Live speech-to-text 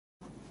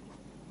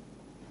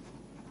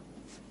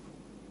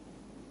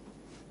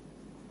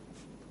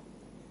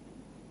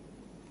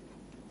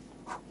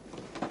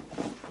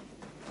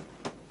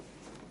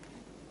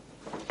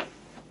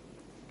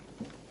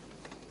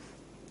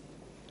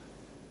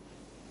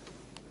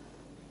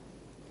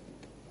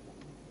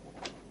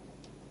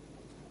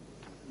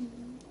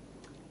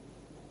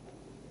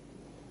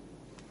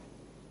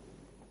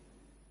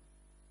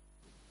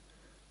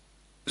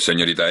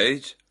Señorita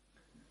H,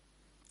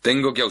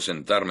 tengo que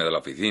ausentarme de la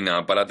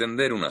oficina para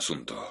atender un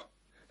asunto.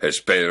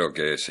 Espero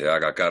que se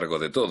haga cargo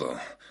de todo.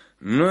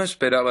 No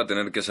esperaba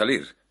tener que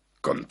salir.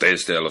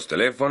 Conteste a los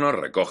teléfonos,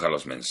 recoja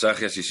los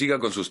mensajes y siga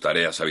con sus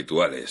tareas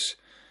habituales.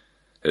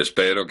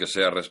 Espero que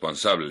sea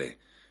responsable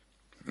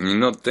y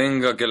no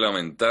tenga que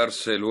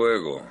lamentarse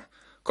luego.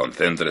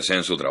 Concéntrese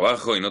en su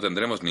trabajo y no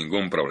tendremos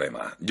ningún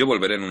problema. Yo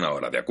volveré en 1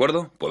 hora, ¿de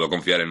acuerdo? ¿Puedo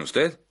confiar en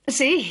usted?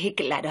 Sí,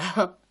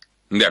 claro.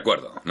 De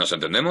acuerdo. ¿Nos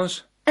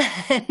entendemos?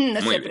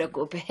 No Muy se bien.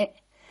 preocupe.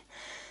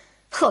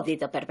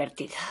 Jodido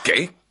pervertido.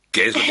 ¿Qué?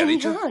 ¿Qué es lo que ha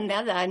dicho? No,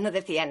 nada, no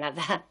decía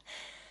nada.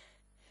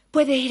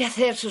 Puede ir a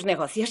hacer sus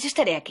negocios,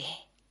 estaré aquí.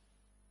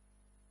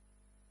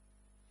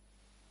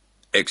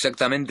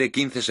 Exactamente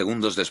 15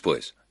 segundos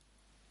después.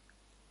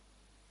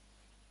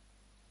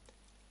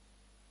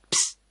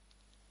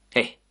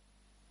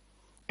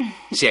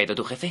 ¿Se ha ido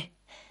tu jefe?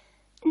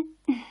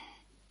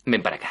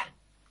 Ven para acá.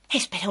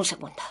 Espera un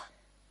segundo.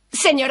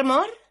 ¿Señor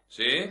Moore?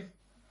 ¿Sí?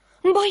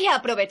 Voy a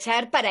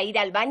aprovechar para ir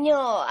al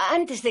baño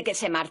antes de que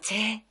se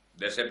marche.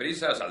 Dese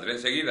prisa, saldré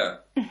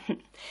enseguida.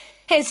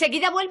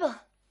 Enseguida vuelvo.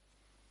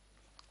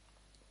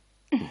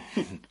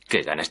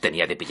 Qué ganas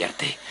tenía de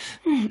pillarte.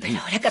 Pero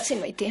ahora casi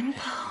no hay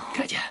tiempo.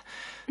 Calla.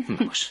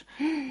 Vamos.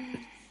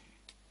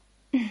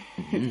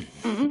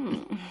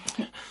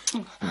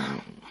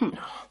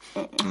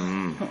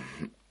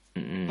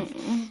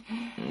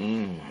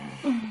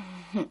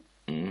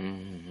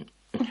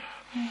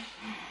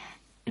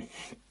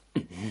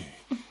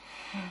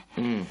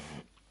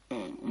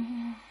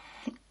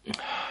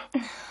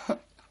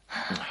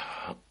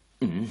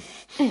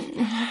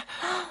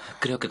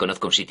 Creo que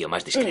conozco un sitio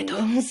más discreto.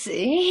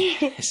 ¿Sí?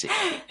 Sí.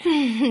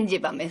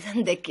 Llévame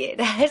donde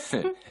quieras.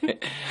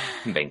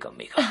 Ven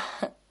conmigo.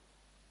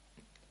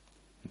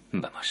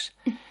 Vamos.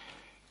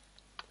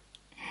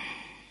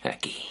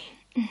 Aquí.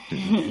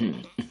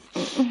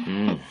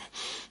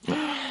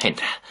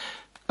 Entra.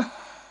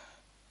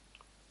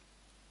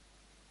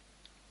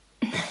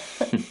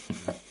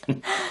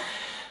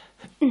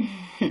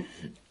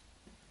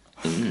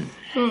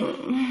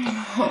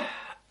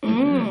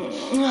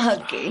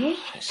 ¿Aquí?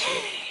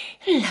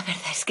 La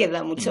verdad es que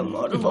da mucho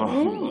morbo.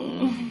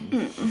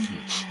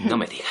 No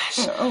me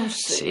digas. Oh,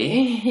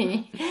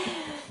 sí.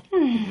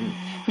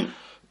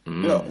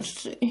 No,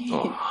 sí.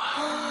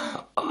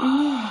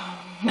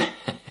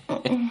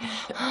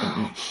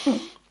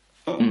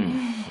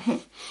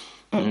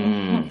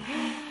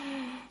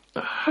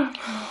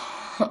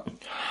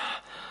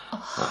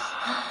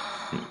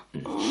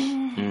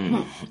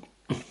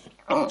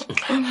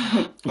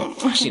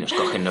 Si nos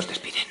cogen, nos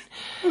despiden.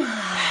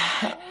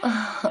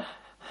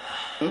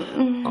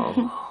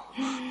 Oh,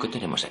 ¿qué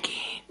tenemos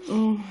aquí?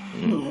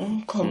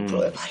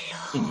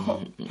 Compruébalo.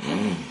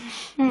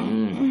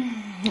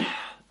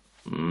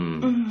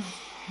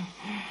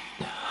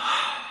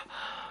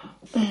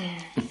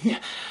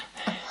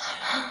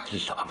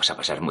 Lo vamos a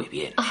pasar muy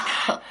bien,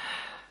 nena.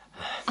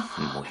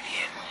 Muy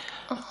bien.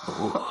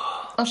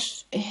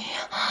 Sí.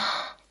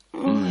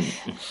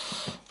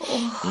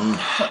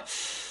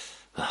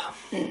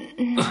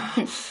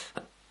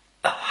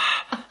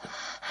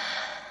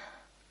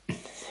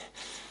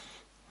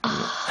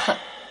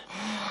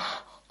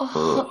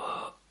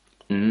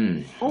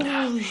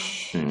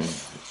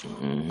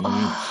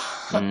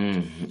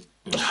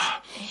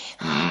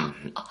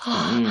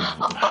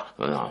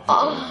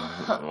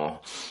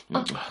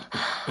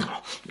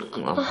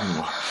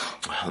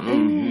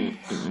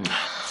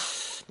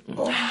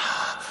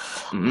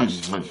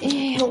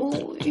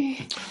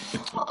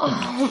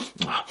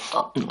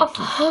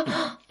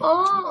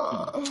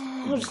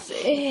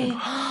 Sí.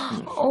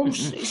 Oh,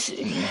 sí,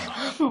 sí.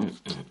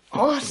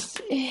 Oh,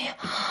 sí.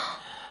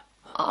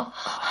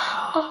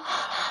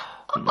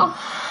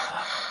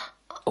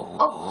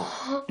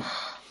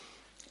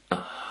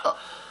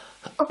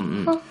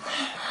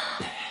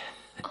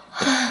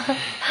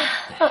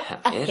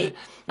 A ver.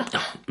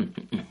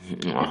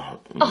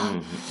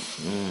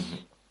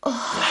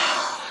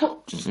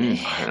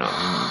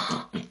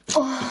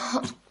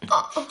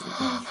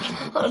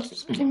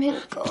 Sí, me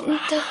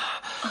encanta.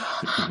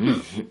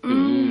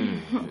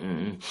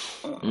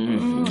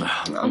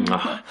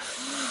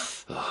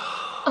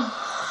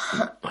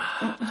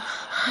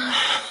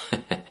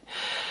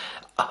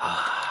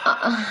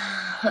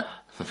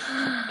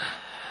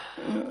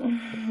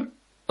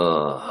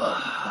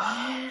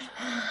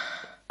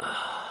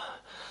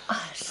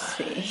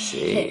 Sí.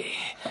 Sí.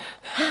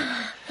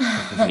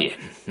 Bien,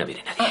 no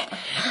viene nadie.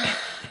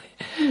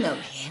 No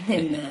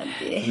viene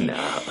nadie.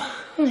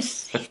 No.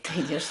 Sí,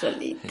 estoy yo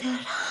solita.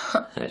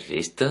 ¿Has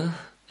visto?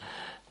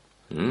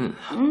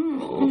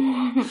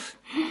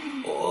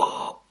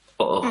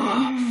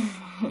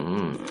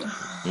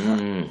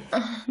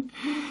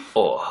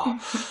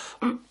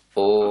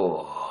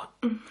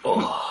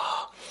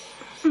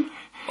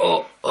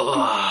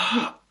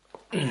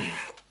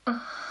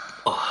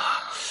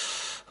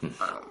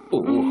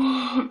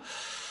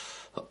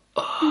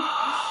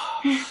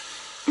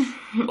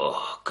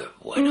 Oh, qué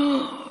bueno.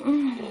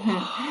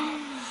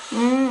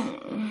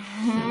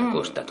 Me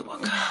gusta tu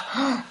boca.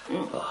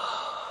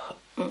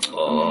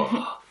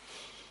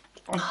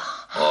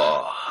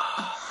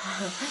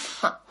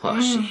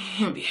 Oh,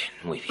 sí, bien,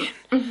 muy bien.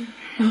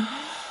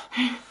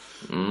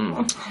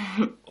 Oh,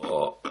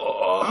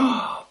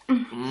 oh.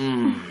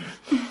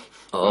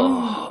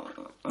 Oh.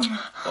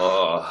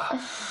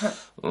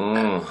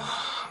 Oh.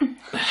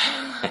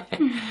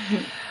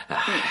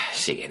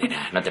 Sigue,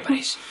 nena, no te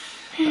pares.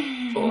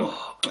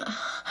 Oh.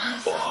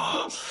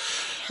 Oh.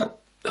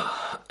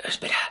 Oh.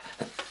 Espera.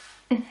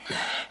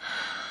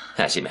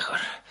 Así mejor.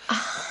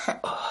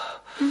 Oh.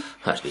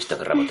 ¿Has visto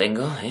qué rabo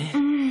tengo, eh?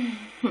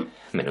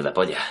 Menuda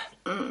polla.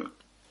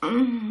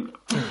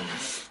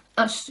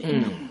 Así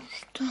me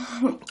gusta.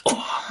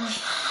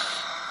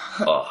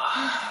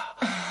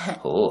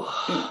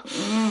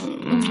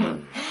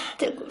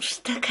 ¿Te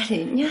gusta,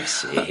 cariño?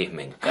 Sí,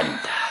 me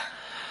encanta.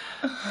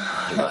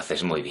 Lo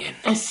haces muy bien.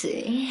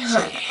 Sí.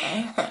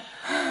 Sí.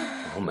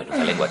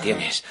 Menuda lengua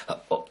tienes.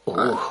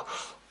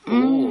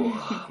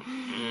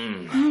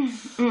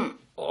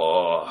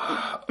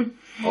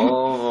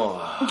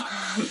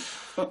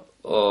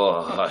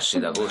 Así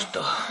da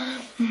gusto.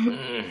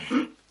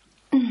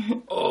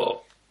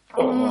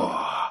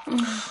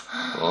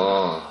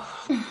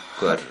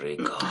 Qué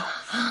rico.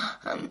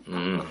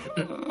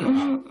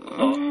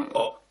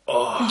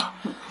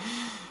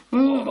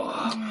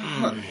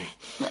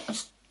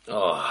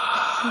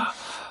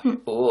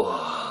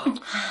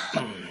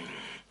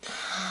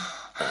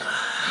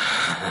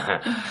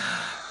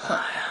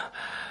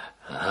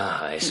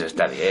 Eso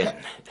está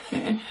bien.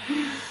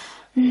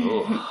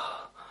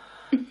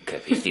 Qué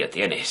vicio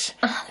tienes.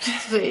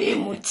 Sí,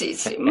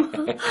 muchísimo.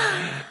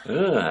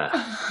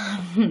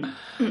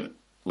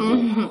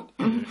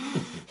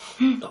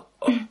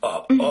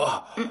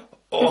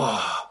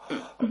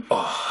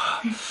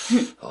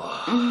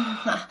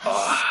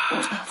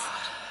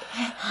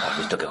 ¿Has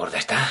visto qué gorda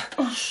está?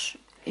 Sí.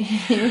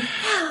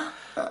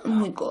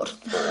 Muy gorda.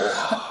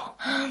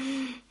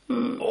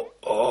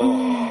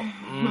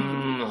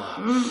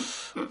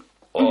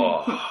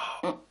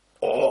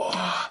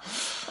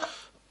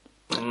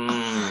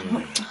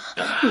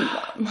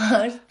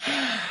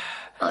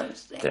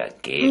 Vamos.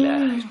 Tranquila,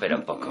 espera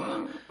un poco.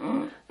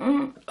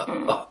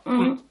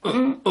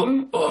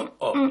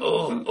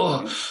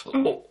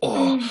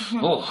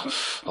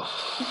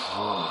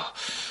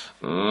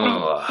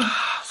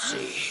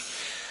 Sí.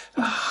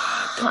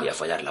 Te voy a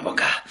follar la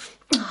boca.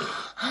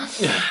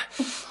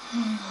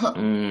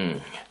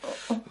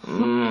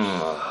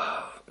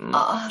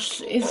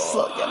 Sí,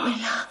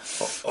 fóllamela.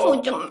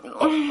 Fóllamela.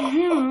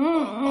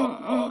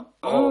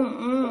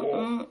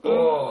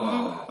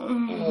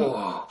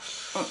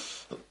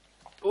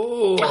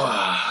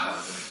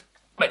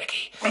 Ven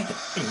aquí.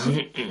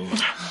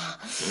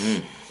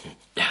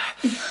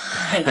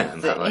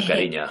 Vamos,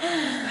 cariño.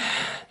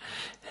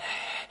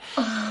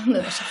 ¿Me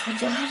vas a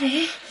follar,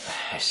 eh?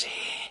 Sí,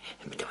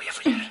 te voy a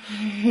follar.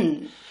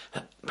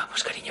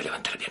 Vamos, cariño,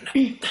 levanta la pierna.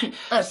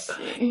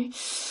 Así.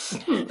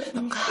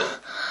 Venga.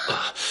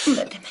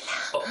 Métemela.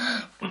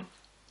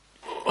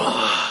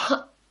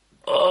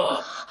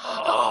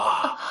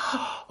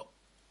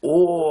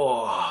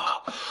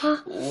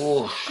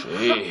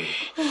 Sí.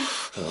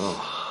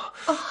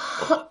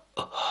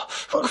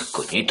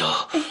 Coñito.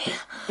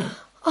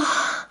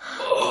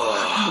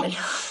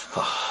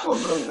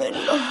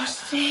 Ábremelo,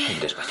 sí.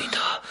 Despacito.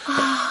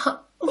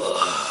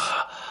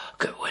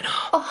 Qué bueno.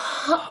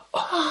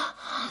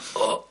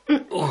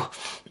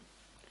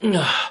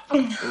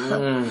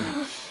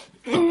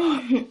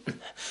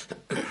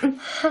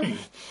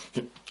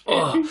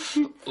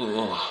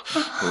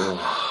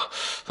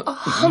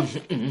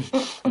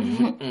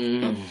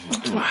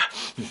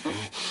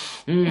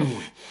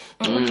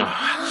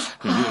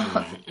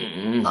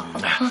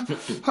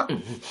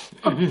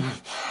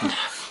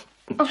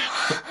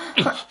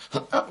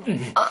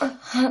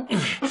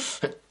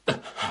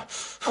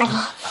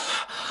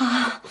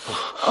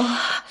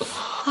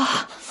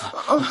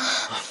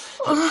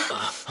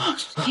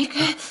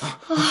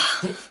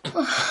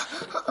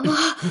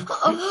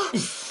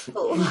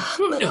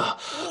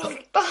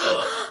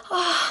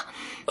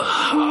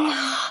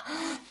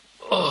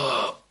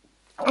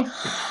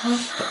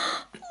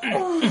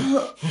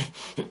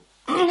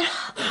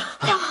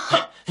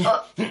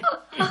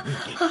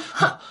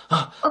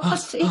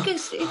 Así que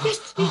sí, que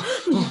sí.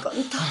 Me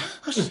encanta.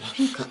 Así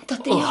me encanta,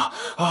 tío.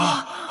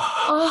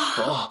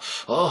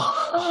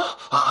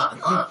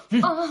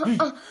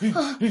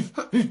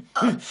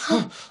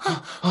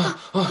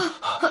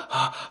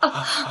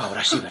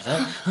 Ahora sí, ¿verdad?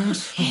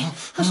 Sí,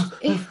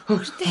 así,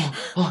 fuerte.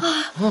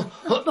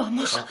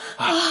 Vamos.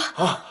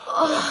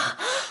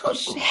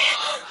 Sí.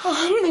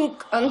 Me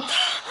encanta.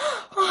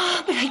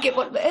 Pero hay que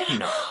volver.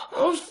 No.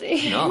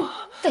 Sí. No.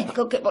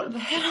 Tengo que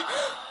volver.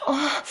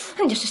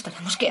 Ya se estará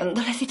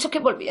mosqueando. Le he dicho que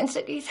volví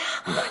enseguida.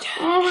 Vaya.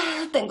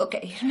 Tengo que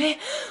irme.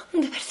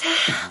 De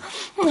verdad.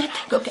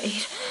 Tengo que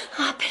ir.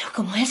 Pero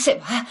como él se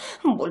va,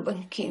 vuelvo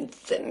en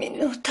 15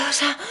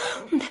 minutos.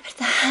 De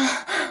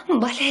verdad.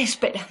 Vale,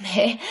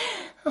 espérame.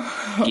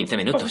 15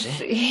 minutos, ¿eh?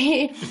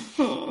 Sí.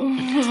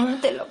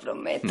 Te lo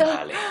prometo.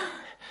 Vale.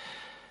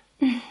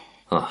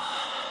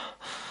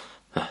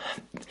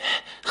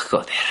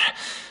 Joder.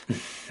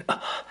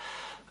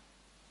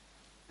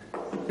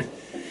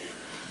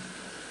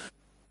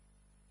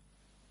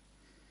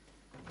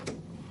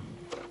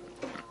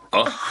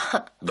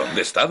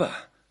 ¿Dónde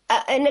estaba?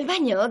 En el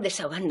baño,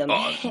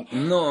 desahogándome.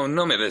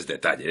 No me des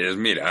detalles.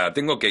 Mira,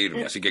 tengo que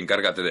irme, así que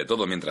encárgate de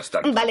todo mientras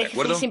tanto. Vale, ¿De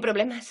acuerdo? jefe, sin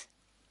problemas.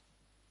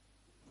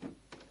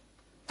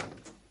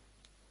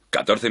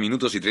 14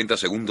 minutos y 30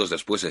 segundos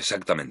después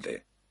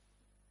exactamente.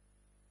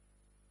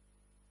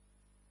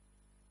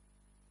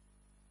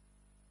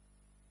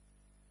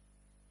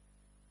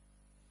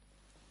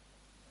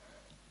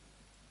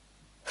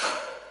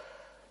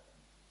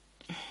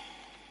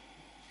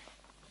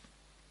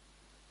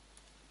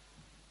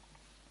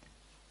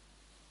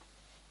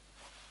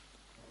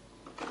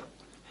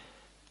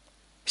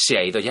 ¿Se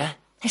ha ido ya?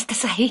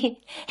 ¿Estás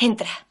ahí?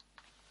 Entra.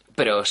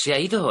 ¿Pero se ha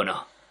ido o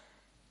no?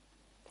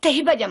 Te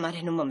iba a llamar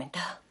en un momento.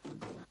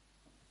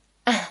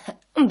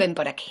 Ven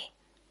por aquí.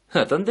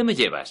 ¿A dónde me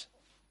llevas?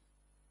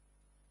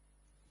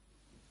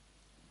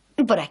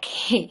 Por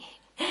aquí.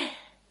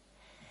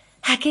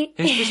 Aquí.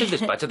 Este es el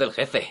despacho del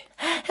jefe.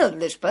 El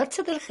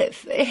despacho del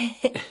jefe.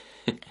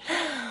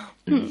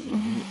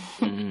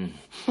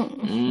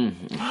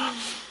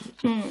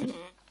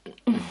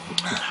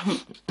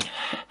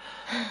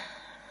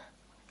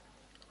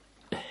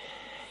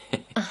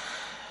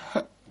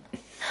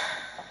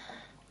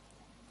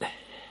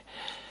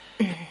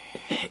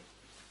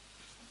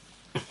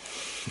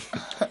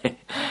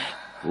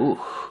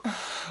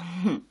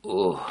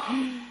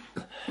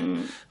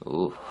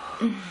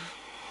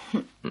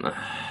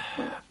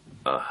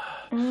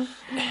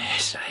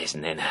 Esa es,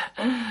 nena.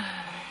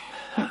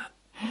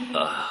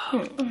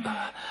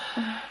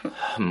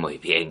 Muy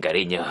bien,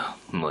 cariño.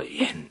 Muy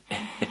bien.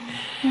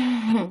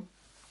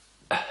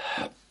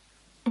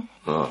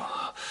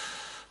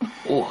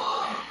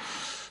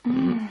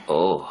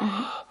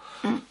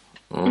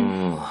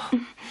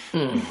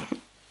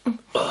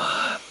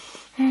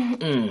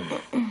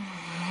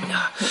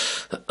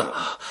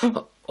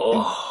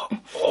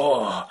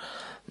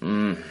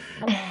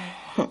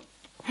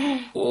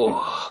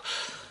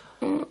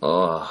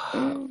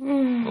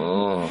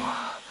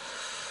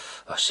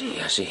 Así,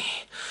 así.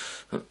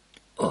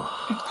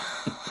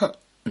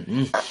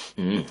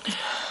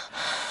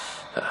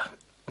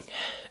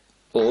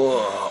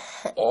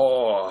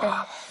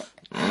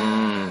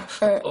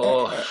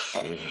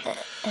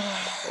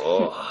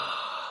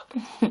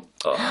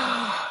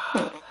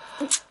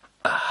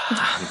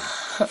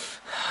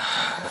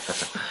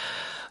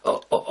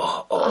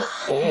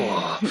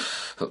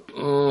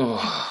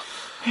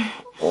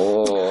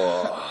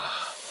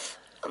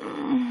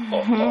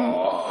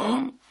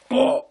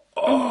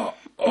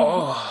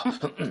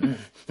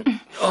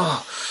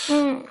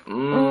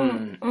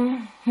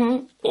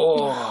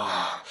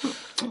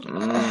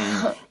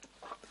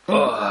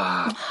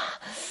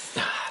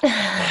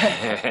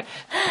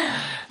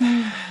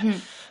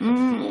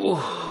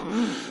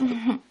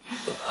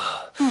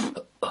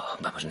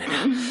 Vamos,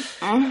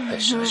 nena.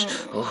 Eso es.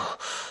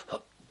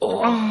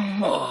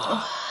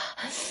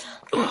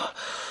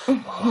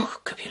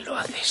 Qué bien lo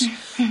haces.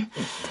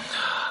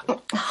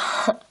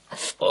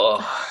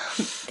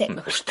 Te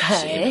Me gusta,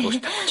 gusta, sí, ¿eh? me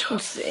gusta mucho.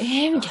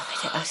 Sí, ya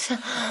verás.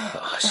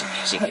 Sí,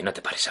 sí, que no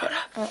te pares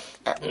ahora.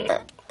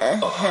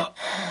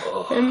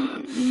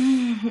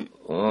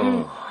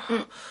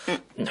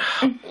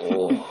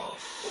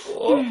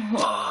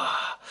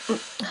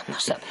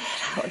 Vamos a ver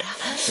ahora.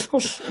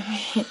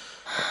 Sí.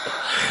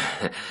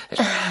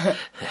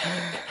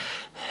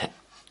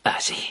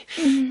 Así.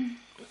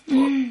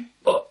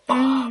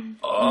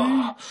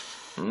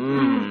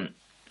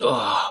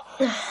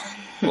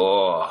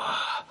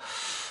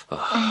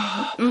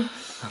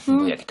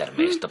 Voy a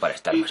quitarme esto para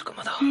estar más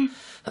cómodo.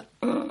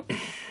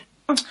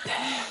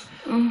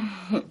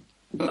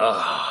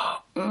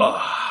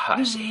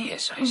 Así,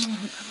 eso es.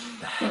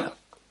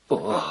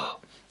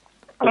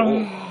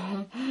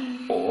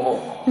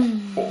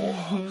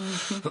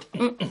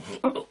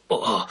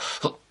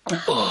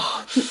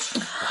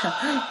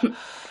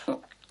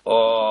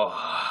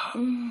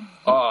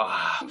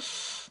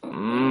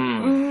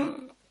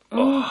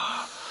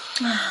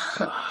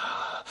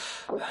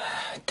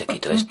 ¿Te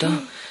quito esto?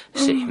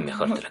 Sí,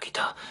 mejor te lo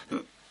quito.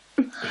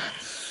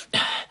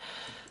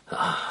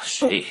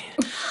 Sí.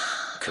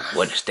 Qué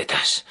buenas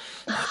tetas.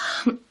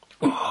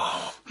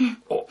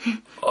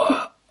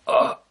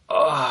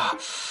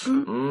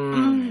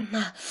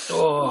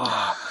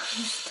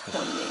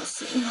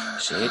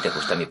 ¿Sí? ¿Te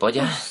gusta mi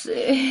polla?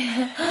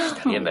 Sí.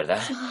 Está bien,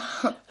 ¿verdad?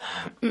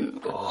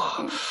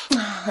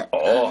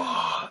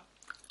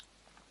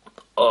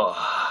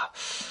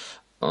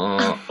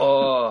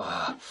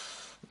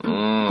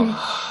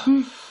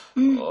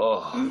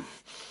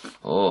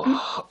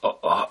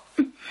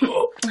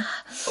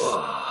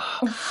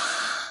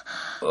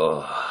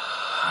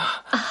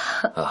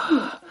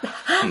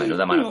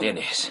 Menuda mano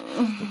tienes.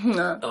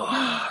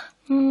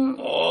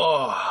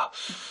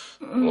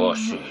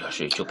 Sí,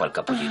 así, chupa el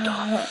capullito.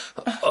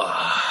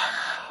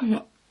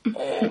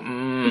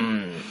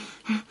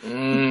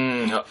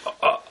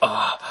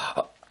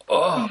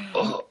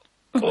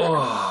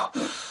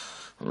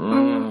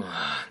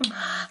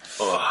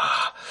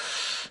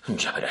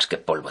 Ya verás qué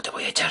polvo te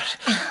voy a echar.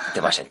 Te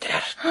vas a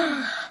enterar.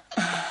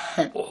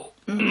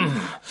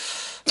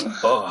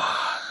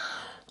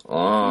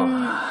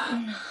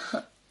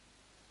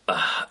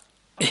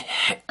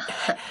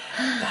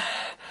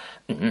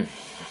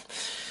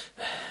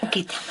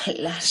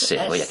 Quítamelas. Sí,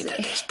 voy a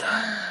quitarte esto.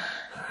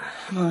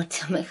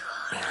 Mucho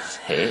mejor.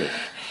 Sí.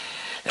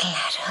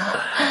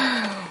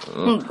 Claro.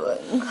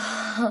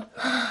 Venga.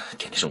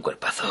 Tienes un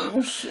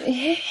cuerpazo.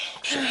 Sí.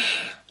 Sí.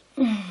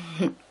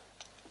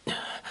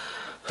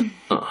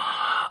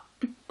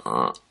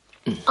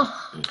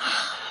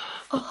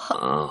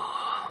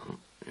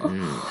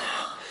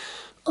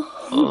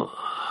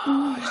 Está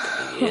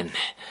muy bien.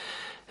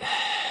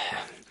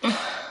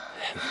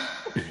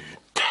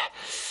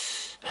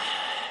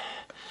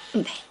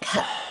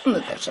 Venga, me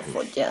vas a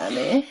follar,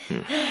 ¿eh?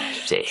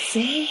 Sí.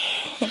 Sí.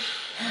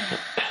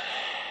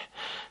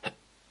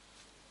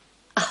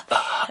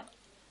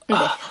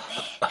 A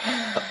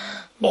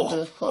ver,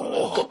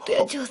 déjame que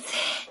te ayude.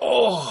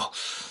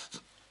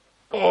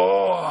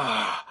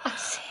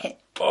 Así.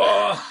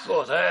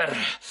 Joder.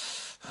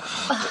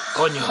 ¿Qué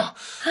coño?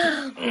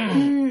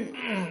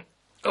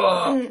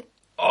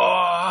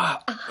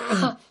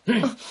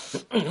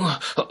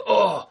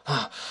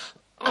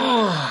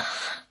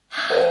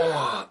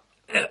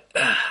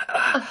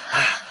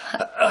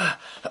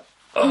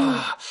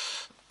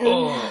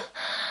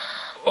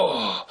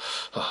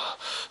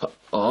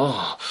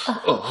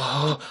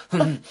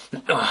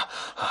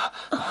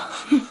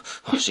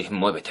 Sí,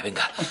 muévete,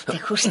 venga. ¿Te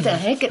gusta,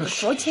 que te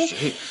folle?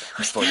 Sí,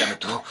 fóllame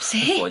tú.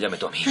 ¿Sí? Fóllame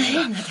tú a mí.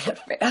 Ay, no te lo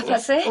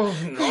esperabas, ¿eh?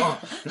 No.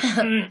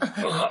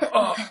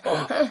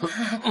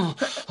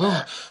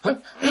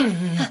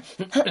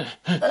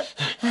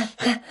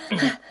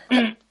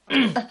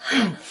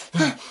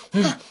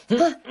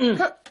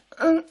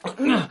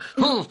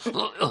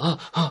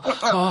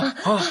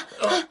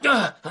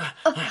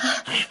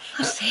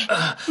 Sí,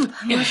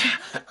 vamos.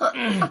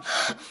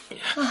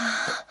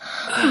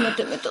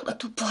 Méteme toda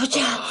tu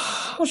polla.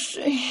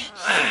 Sí.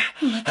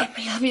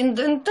 Métemela bien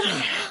dentro.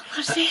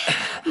 Así.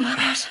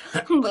 Vamos.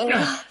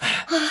 Venga.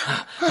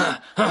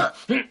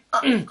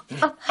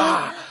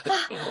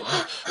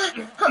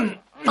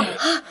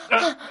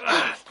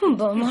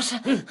 Vamos.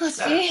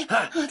 Así.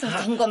 Lo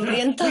tengo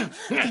hambriento.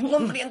 Tengo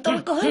hambriento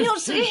el coño,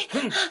 sí.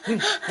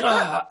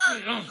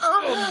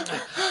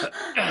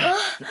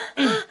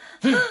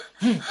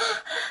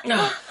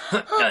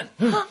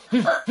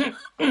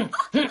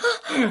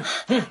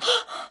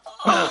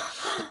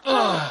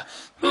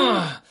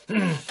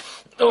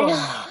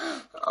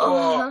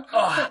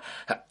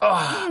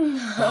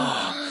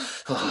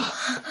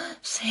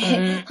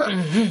 Sí.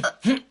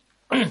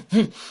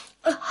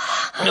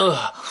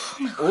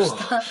 Me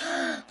gusta.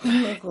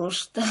 Me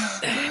gusta.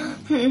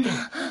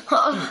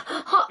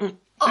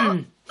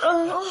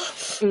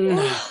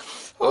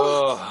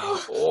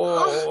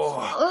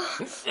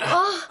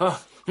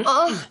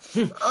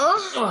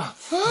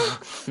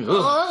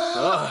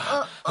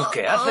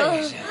 ¿Qué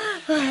haces?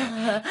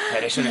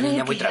 Eres una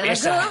niña muy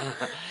traviesa.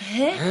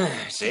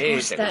 Sí, te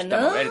gusta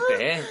 ¿no?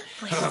 moverte, ¿eh?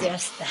 Pues ya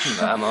está.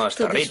 Vamos,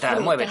 Tú zorrita,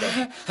 disfruta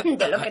muévete.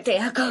 de lo que te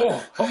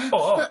hago.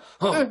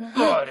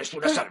 Eres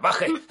una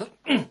salvaje.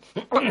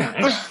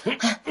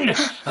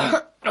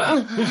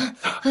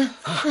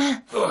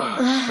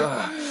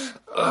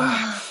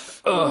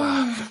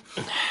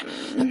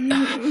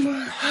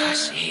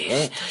 Sí,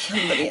 ¿eh? Estoy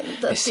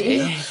hambrienta, Sí.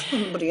 tío.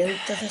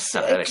 Hambrienta de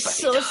Habla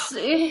sexo, despacito.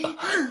 sí.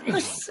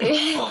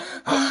 Sí.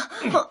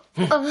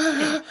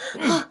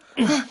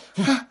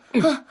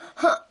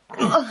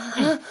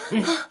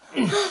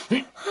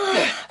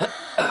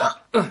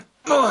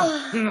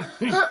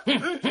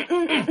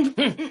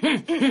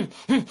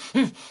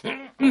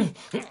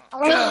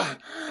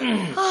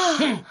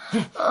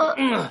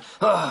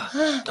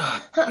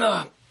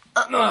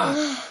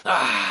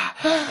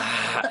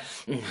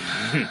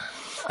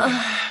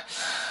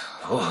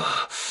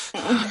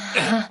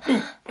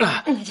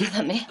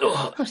 Ayúdame.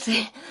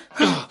 Sí.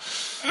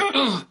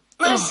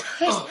 Eso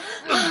es.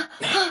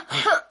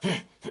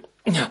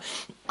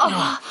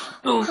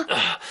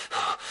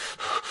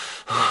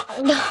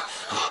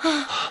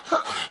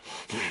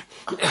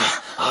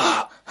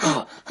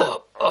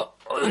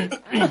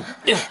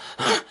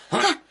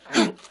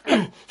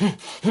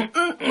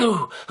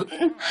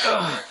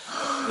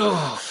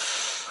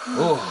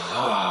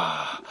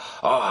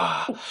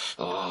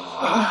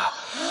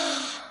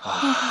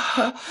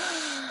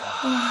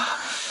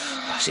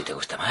 ¿Así te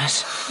gusta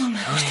más? Me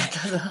gusta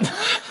todo.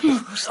 Me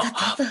gusta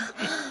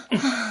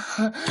todo.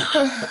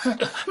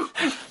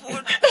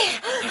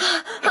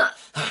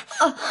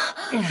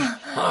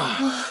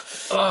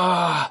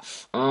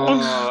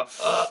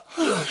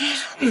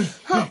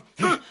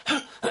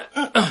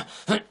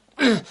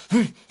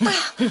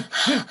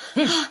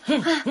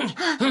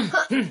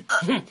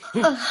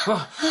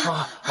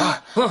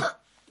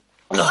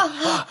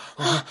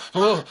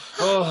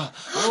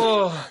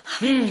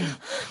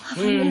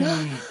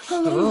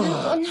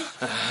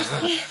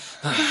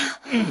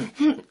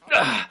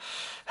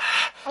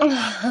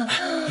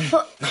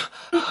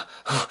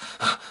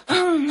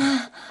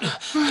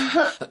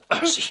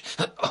 Así.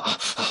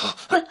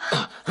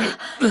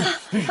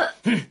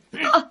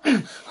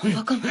 Un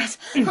poco más.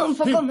 Un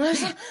poco más.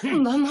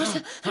 Vamos,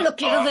 lo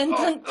quiero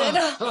dentro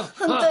entero.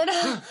 Entero.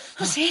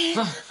 Así,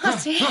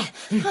 así.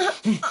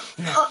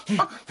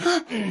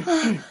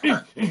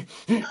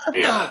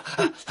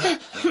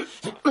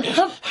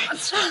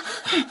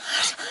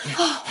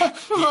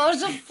 Más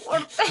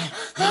fuerte.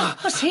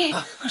 Así,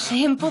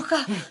 así,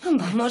 empuja.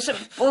 Vamos,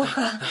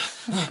 empuja.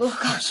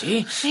 Empuja.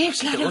 ¿Sí? Sí,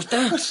 claro. ¿Te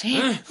gusta?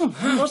 Sí.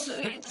 Vamos,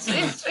 sí, sí,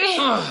 sí.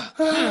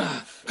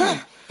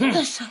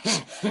 Eso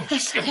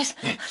es.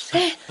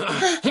 Sí.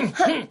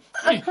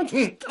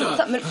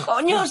 Destrúzame el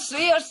coño,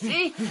 sí,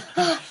 así.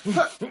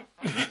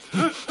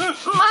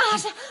 Más.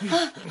 Más.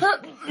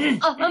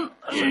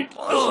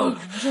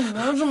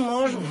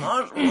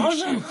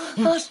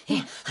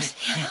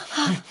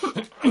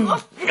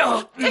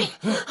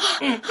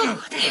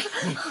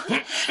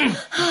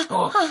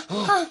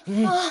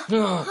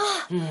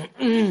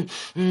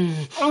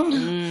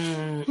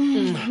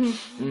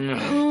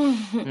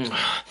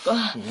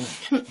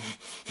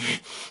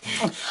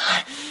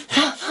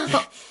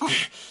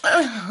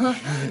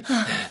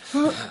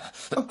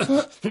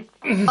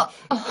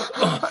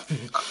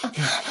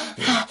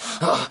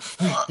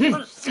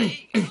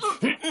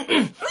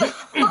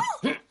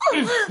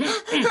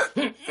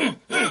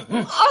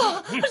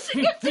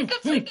 Así,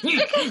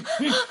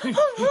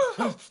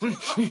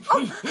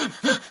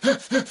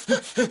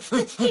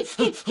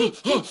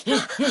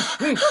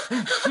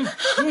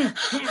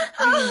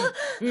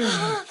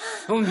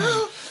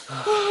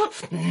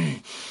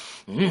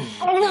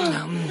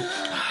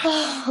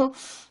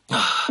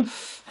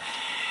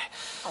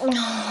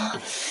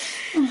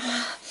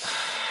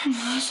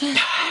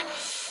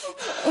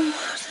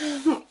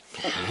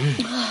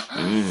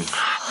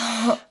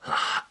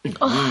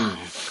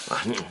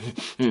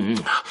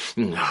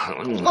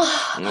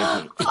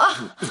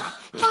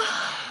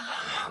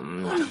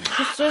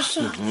 ¿qué es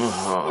eso?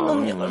 No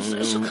me hagas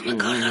eso, que me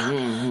corra.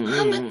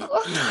 Me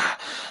corra.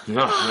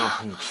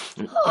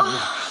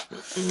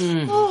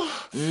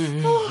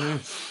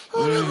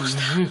 Me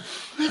gusta.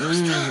 Me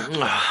gusta.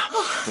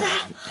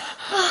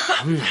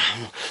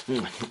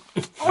 Ven aquí.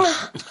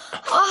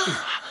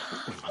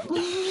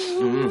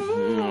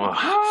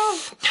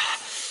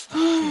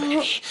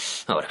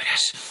 Ahora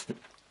verás.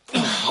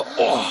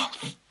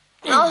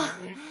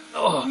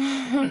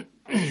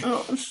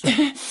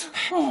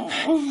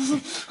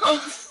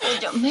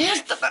 Fóllame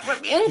hasta que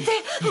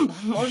reviente.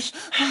 Vamos.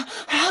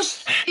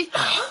 Así.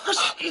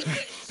 Así que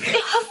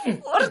sea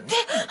fuerte.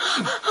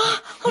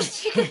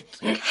 Así que...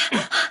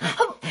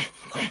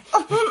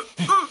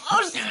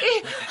 Así.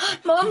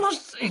 Vamos,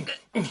 sigue.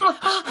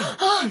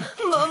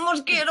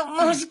 Vamos, quiero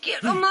más,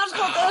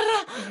 joder.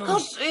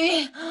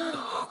 Así.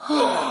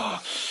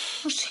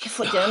 Sigue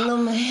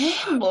follándome, ¿eh?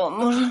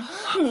 Vamos,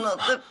 no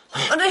te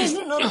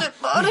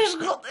pares,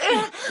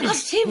 joder.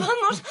 Así,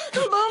 vamos,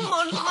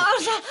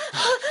 más.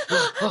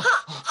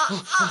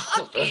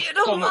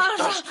 Quiero ¿Cómo más.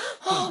 estás?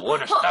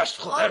 Bueno estás,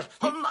 joder.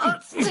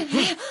 Más,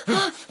 sí.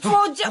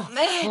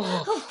 Fóllame,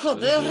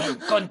 joder. Me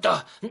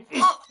encanta.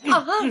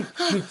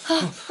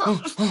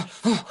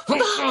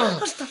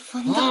 Hasta el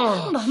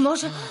fondo.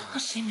 Vamos,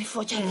 así, mi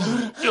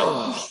follador.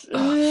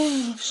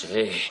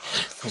 Sí,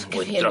 un Qué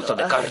buen bien trozo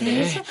de lo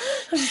carne, haces.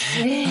 ¿eh?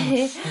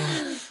 Sí,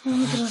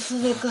 un trozo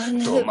de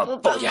carne Toma, de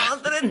puta polla.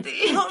 madre,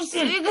 tío.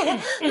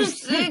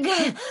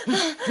 Sigue.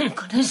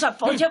 Con esa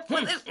polla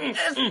puedes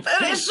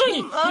hacer eso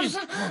y más.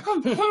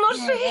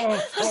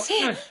 Así.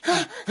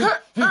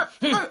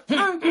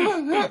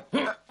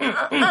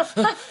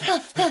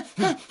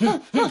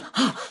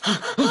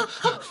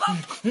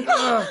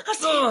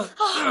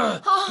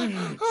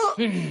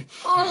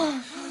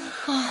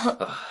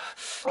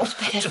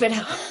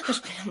 Espera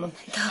un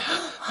momento.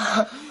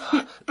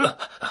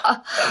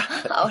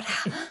 Ahora.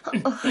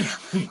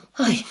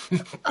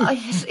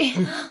 Ay, sí.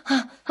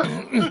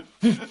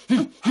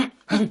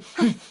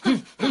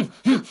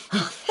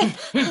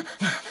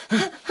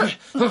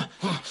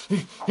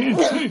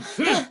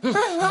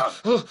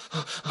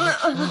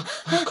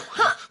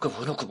 Qué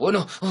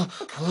bueno.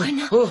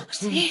 Bueno,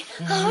 sí.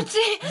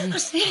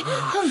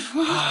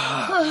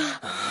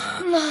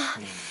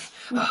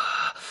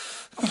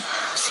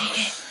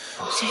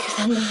 Sigue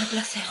dándome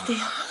placer,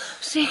 tío.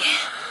 Sigue.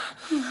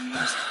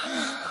 Vamos.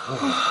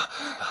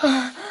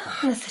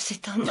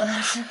 Necesito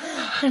más.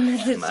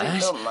 ¿Más?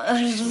 Más.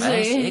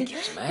 Sí.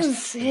 ¿Quieres más?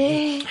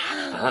 Sí.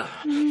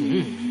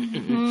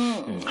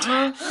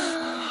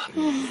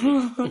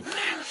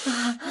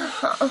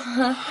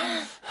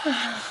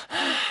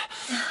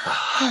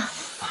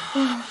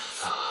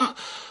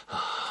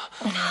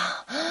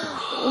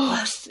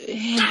 Así,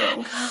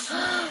 venga.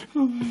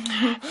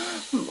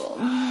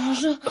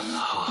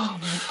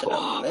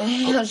 Vamos.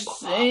 Penétrame,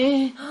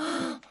 así.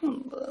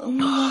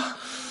 Venga.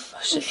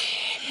 Sí.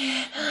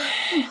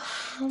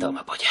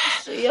 Toma, polla.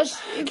 Sí, así.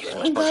 ¿Quieres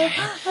más polla, eh?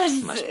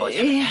 Más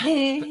polla, venga.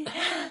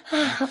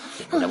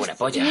 Tengo una buena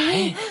polla,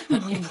 ¿eh?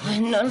 Muy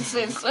buena,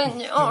 sí,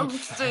 señor.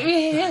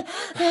 Sí.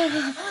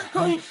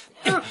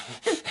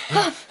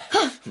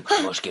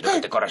 Vamos, quiero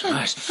que te corras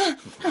más.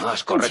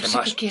 Más, córrete Yo sí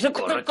más. que quiero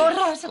que te Córrete,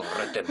 corras.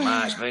 Córrete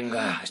más,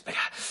 venga. Espera.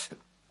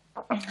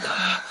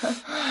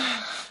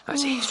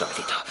 Así,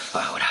 suavecito.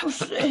 Ahora.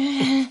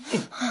 Sí.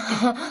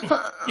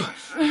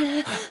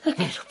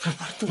 Quiero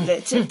probar tu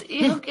leche,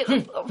 tío.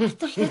 Quiero probar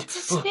tu leche,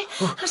 sí.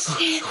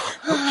 Así.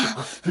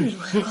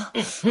 Luego,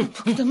 un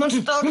poquito más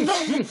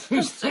tarde.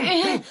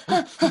 Así.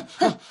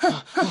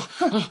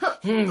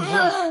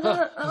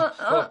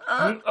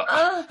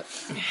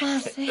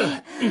 Así.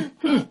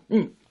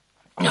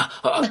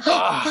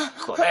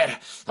 Joder.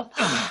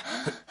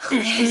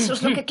 Eso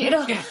es lo que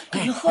quiero. Que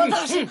no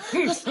jodas.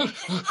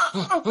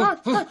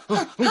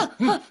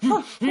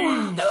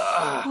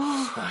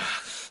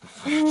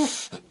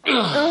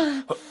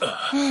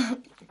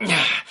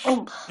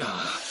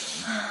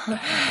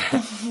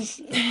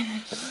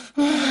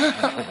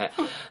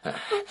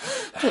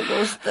 ¿Te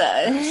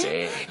gusta,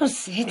 eh? Sí.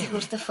 Sí, te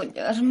gusta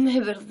follarme,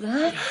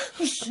 ¿verdad?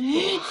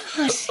 Sí.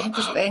 Así,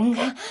 pues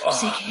venga.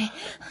 Sigue.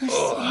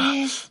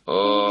 Así.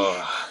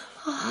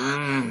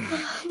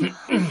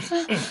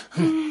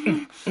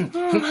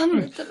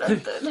 Métela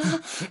entera.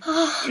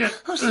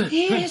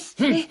 Sí,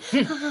 sí.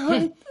 Sí.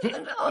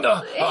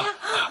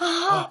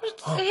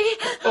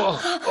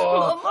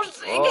 Vamos,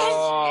 sigue.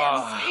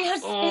 Así,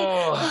 así.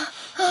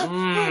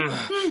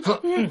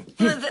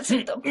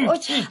 Necesito polla.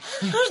 Sí.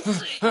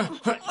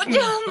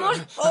 Polla, vamos,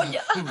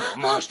 polla.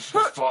 Vamos,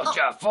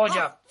 folla.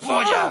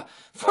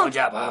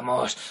 Folla,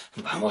 vamos.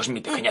 Vamos,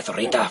 mi pequeña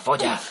zorrita,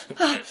 folla.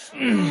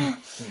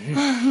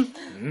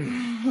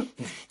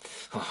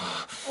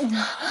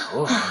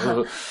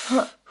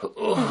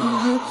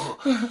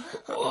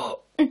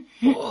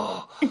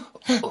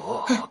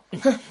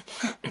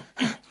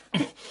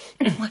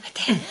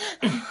 Muévete.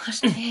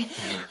 Así.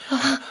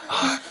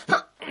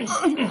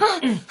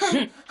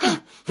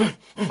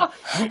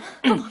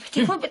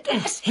 Muévete,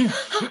 así.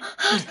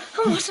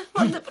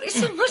 Más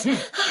deprisa, más. Sigue.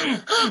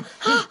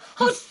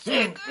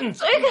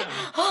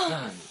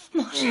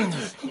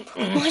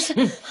 Más.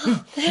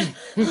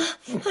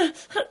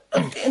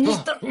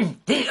 Tienes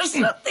tortillas,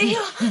 tío.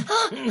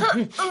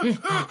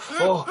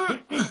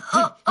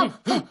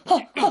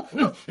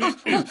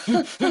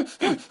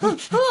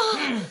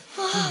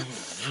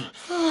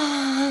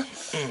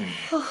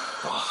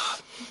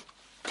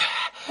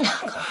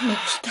 Me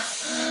gusta.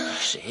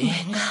 Sí.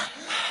 Venga,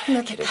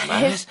 no te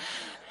pares.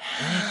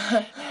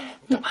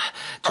 Toma,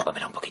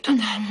 chúpamela un poquito.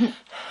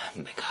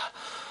 Venga,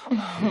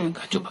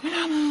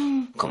 chúpamela.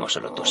 Como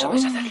solo tú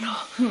sabes hacerlo.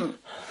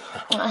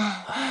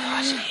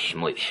 Así,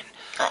 muy bien.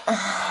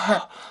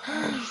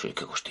 Sí,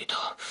 qué gustito.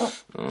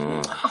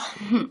 Me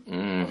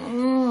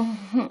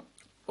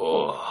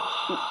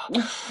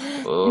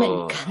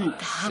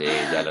encanta. Sí,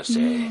 ya lo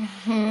sé.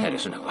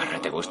 Eres una guarra,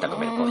 te gusta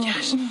comer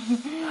pollas.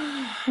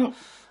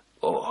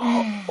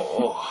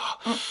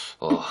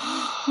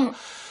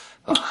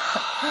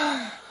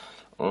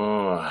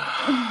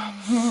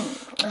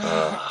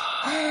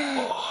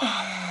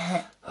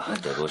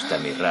 Te gusta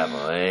mi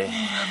rabo, ¿eh?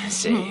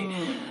 Sí,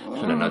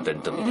 lo noto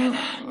en tu mirada.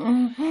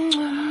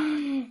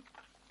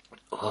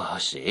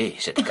 Sí,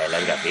 se te caen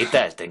las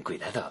gafitas, ten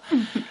cuidado.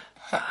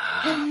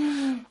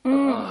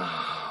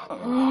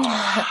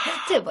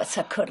 Te vas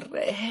a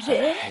correr,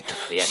 ¿eh?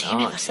 Todavía Sí, no,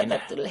 me vas a nena.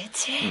 dar tu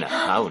leche. No,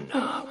 aún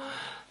no.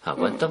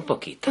 Aguanta un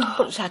poquito.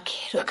 Pues la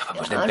quiero.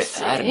 Acabamos de ya,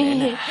 empezar, sí.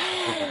 nena.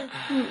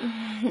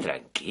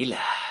 Tranquila.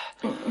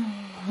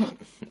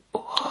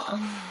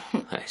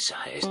 Eso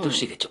es, tú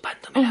sigue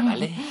chupándomela,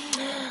 ¿vale?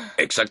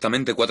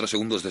 Exactamente 4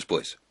 segundos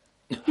después.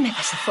 ¿Me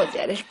vas a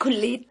follar el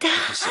culito?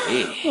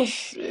 Sí.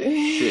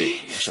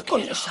 Sí, eso Con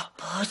quiero. esa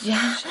polla.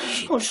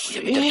 Sí, Oh, voy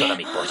a meter toda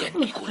mi polla en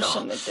mi ¿Me culo. vas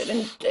a meter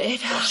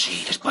entera? Oh,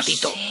 sí,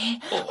 despacito. Sí.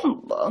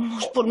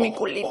 Vamos, por mi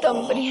culito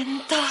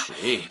hambrienta.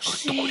 Sí, por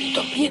tu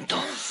culito hambriento.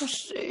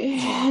 Sí,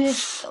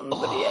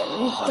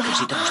 hambrienta. ¿A que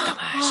sí te gusta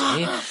más,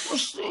 eh?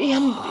 Sí,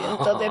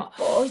 hambrienta de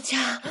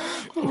polla.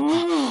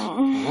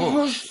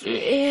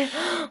 Sí.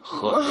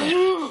 Joder.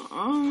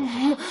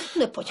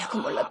 De polla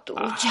como la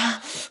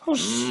tuya.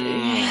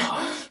 Sí.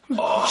 Me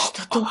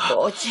gusta tu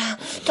polla.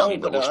 Tan me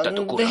gusta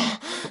tu culo. grande.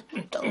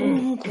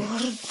 Tan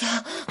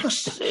gorda.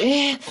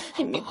 Sí.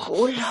 Y mi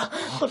culo.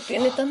 ¿Por qué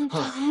tiene tanta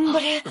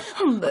hambre?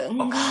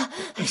 Venga.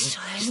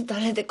 Eso es.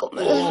 Dale de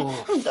comer.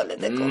 Dale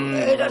de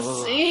comer.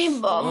 Así.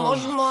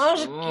 Vamos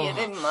más.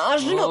 Quiere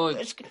más. ¿No Ay,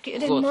 ves que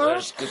quiere joder,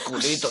 más? qué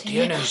culito Así.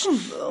 tienes.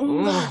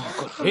 Venga.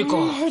 Qué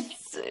rico.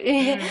 Sí.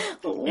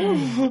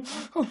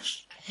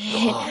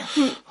 Sí.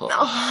 Te vas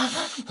a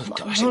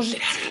Vamos,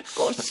 enterar.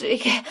 chico,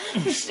 sigue,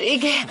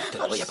 sigue. Te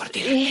lo voy a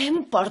partir. Sí,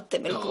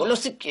 párteme el culo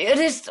si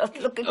quieres, haz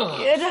lo que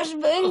quieras,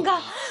 venga.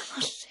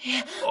 Así,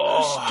 es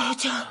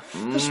tuyo,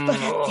 es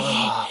para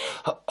ti.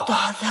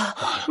 Todo,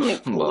 mi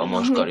culo,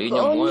 Vamos, mi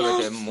cariño, coño,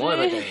 muévete, sí.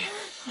 muévete.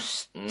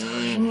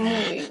 Estoy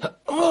muy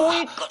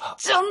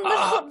cachonda,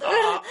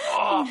 joder.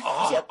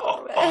 Voy a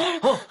correr.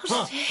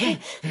 Sí,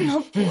 no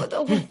puedo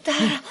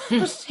aguantar.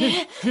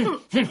 Sí.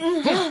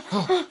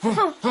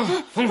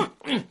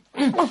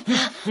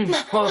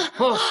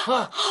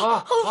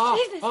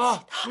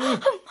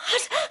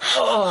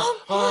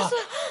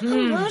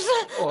 Más.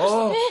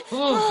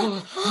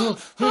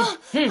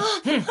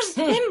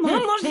 Sí,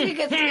 vamos,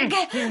 sigue,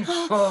 sigue. Sí,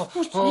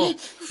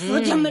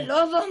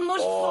 fóllamelo, vamos,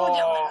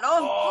 fólla.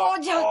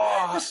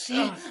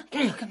 Sí,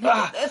 quiero que me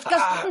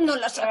obedezcas. No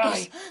la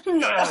saques,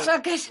 no la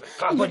saques.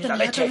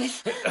 Métemela otra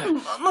vez.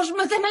 Vamos,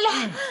 métemela.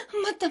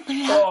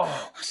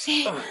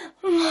 Sí.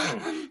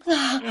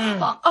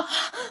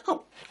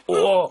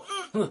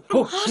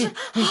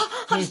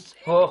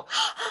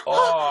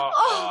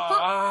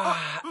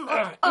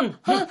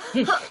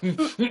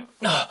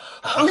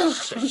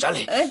 Se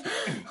sale.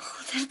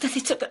 Joder, te he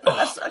dicho que no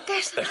la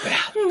saques. Espera.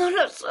 No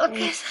la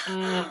saques.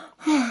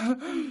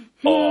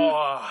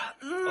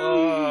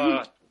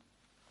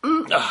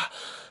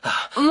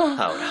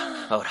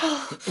 Ahora.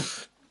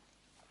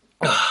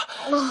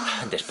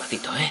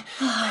 Despacito, ¿eh?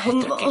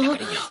 Tranquila,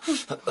 cariño.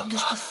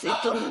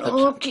 Despacito,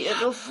 no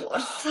quiero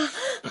fuerza.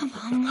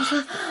 Vamos a...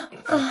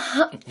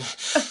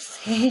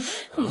 Sí,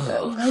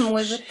 venga,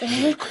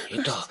 muévete.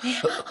 Coñito.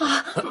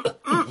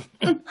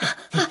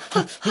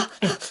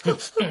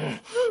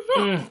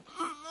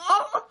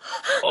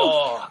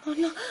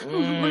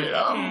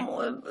 La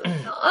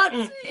muévela.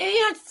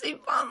 Así,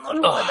 vamos,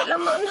 mueve la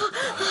mano.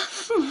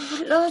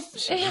 Muévela así.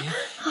 ¿Sí?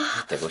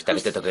 ¿Te gusta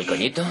que te toque el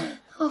coñito?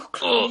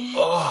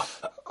 Joder,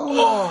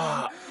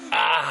 ¿cómo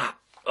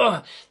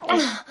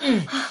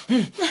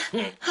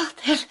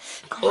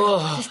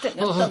la puedes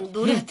tener tan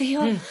dura, tío?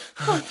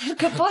 Joder,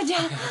 qué polla.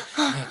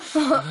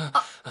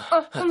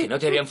 ¿A que no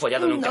te habían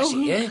follado nunca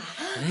así, eh?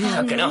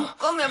 ¿A que no?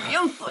 Nunca me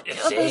habían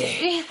follado Sí.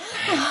 así.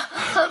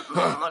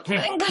 Vamos,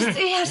 venga,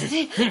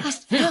 así. Me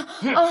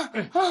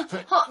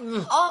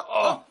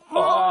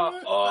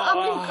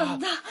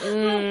encanta,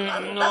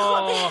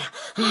 joder.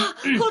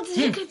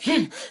 Joder, qué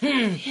bien.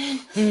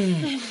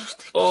 Me lo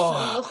estoy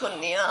pasando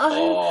genial.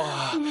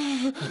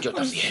 Yo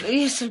también.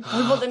 Sí, es el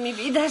polvo de mi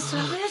vida,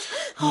 ¿sabes?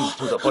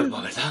 Puro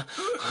polvo, ¿verdad?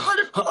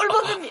 El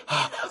polvo de mi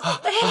vida,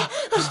 joder.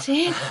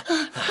 Sí.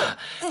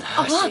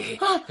 Así,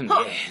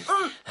 bien.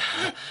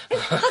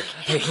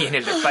 ¿Y en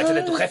el despacho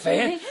de tu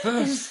jefe, eh?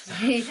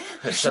 Sí.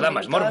 Eso da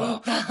más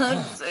morbo.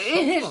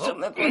 Sí, eso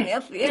me pone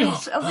a 100,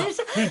 ¿sabes?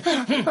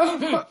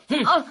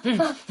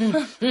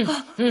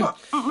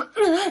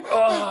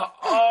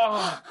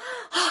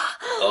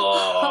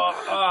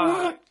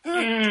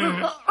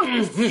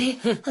 Sí,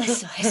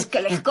 eso es,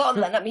 que le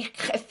jodan a mi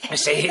jefe.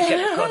 Sí, que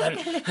le jodan.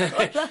 Que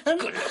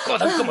le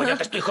jodan como yo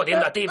te estoy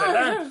jodiendo a ti,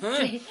 ¿verdad?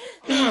 Sí.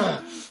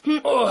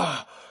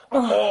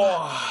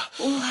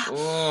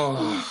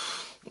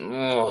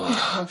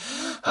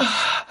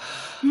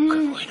 Qué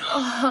bueno.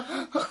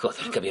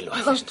 Joder, qué bien lo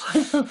haces. Qué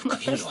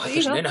bien lo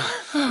haces, nena.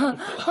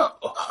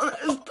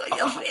 Estoy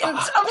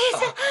haciendo, ¿sabes?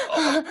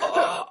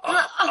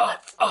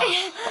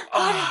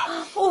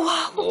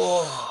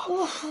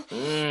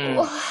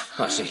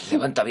 Así,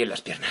 levanta bien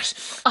las piernas.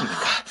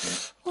 Venga,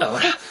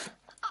 ahora.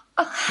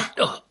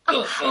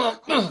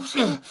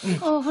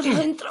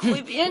 Ahora entra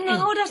muy bien,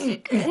 ahora sí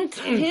que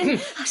entra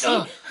bien. Así.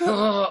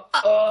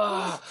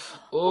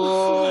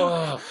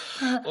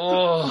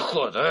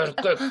 Joder,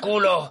 qué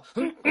culo.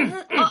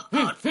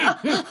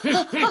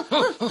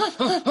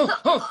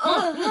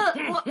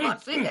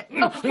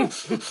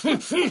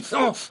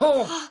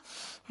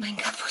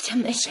 Venga,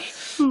 apóyame.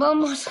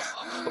 Vamos.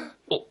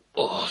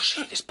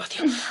 Sí,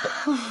 despacio.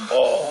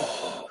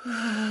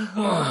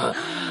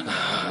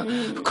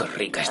 Qué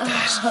rica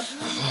estás.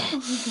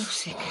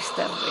 Sí que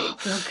está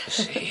rico.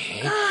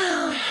 Sí.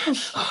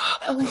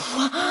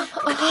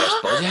 ¿Querías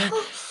polla?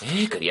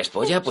 ¿Querías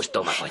polla? Pues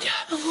toma polla.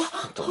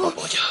 Toma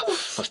polla.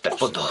 Hasta el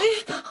fondo.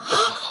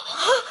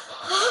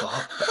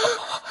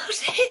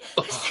 Sí.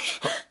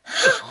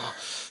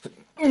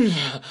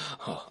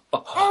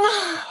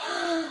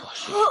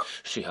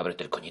 Sí,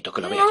 ábrete el coñito, que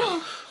lo vea yo.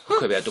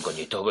 Que vea tu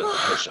coñito. Venga,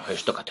 eso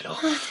es, tócatelo.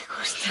 ¿Te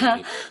gusta?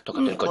 Sí,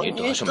 tócate el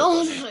coñito, eso me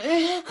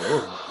pone.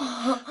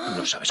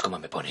 No sabes cómo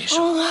me pone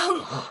eso.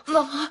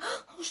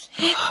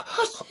 Sí,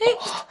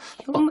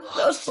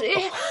 húmedo, sí.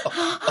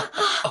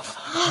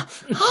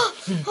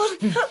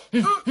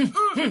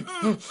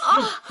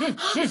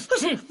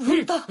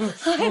 Está a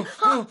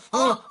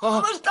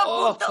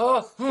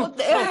punto.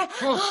 Joder.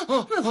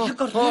 Me voy a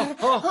correr.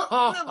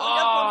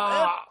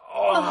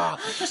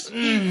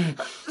 Sí.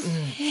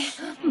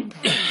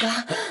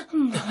 Venga,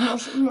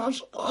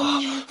 vamos,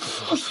 coño.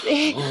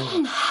 Sí.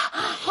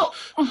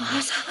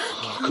 Más.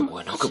 Qué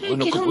bueno, qué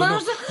bueno, qué Quiero bueno.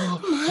 más.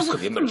 Qué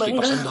bien me lo estoy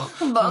Venga, pasando.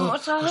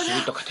 vamos ahora. Sí,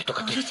 tócate,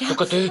 Ahora ya,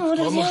 tócate.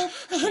 ahora Vamos. ya,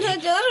 ahora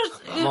ya.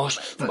 Vamos.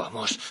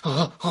 Vamos,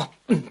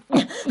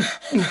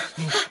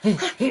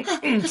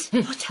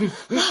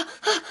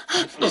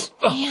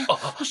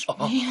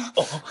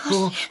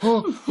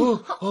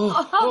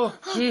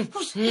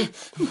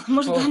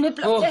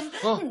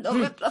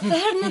 dame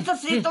placer,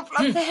 necesito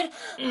placer.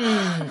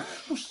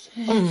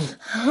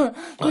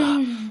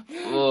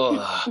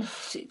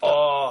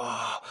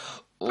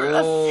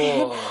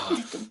 Placer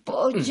de tu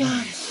polla.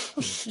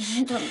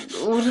 Sí, tan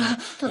dura,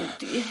 tan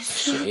tiesa.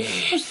 Sí,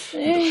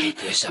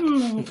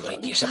 dura y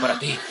tiesa para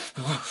ti.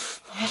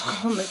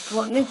 ¿Cómo me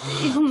pone,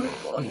 tío? Me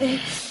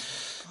pone.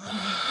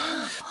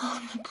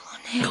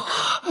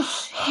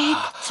 Sí,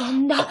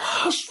 chanda.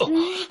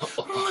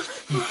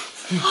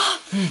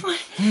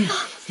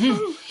 Sí.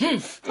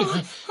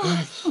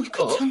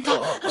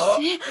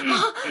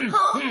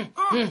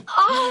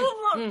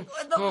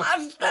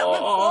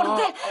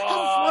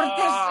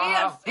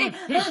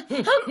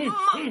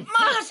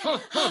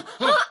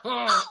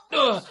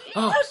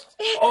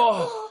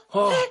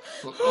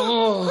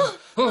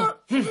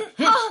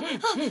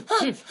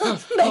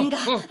 Venga,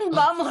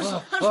 vamos.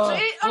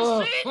 Así,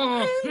 así.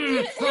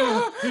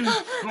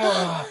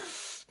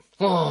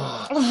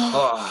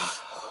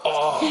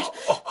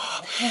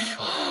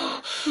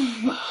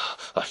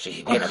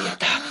 Así, bien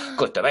abierta,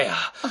 que te vea.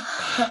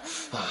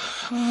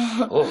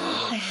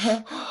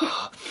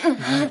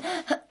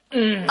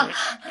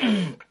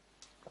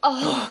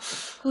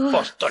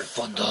 Hasta el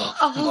fondo.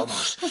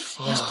 Vamos.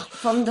 Sí, hasta el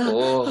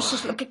fondo. Eso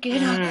es lo que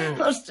quiero.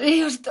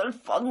 Sí, hasta el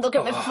fondo, que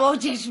me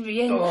folles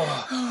bien.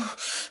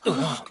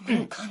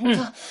 Me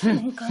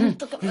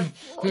encanta que me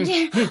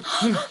follen.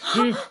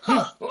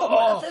 ¿Cómo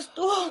lo haces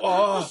tú?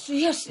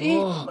 Así, así.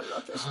 ¿Cómo lo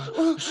haces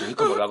tú? Sí,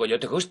 como lo hago yo,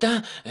 ¿te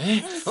gusta?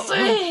 ¿Eh?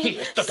 Sí. ¿Y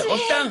esto te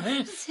gusta?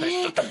 ¿Eh? Sí.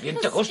 ¿Esto también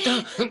te gusta?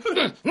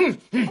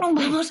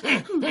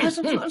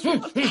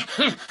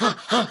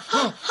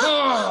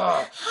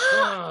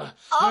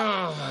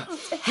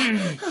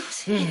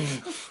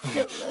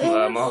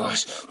 Vamos,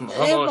 más.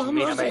 Vamos,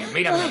 mírame.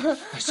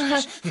 Eso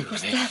es,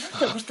 mírame.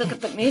 ¿Te gusta que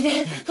te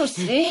mire?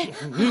 Sí.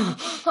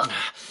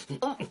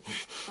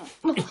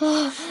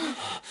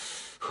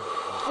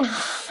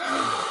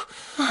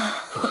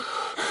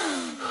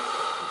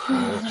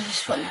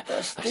 Es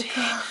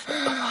fantástico.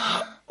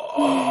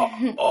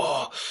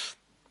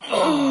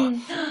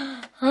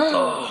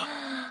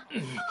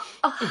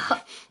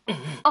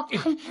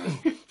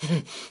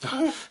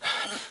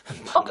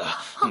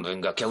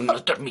 Venga, que aún no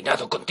he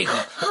terminado contigo.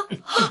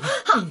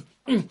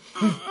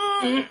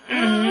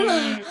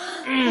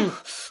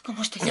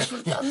 ¿Cómo estoy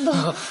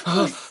disfrutando?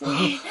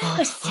 Sí,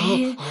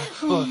 así.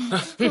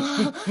 Más,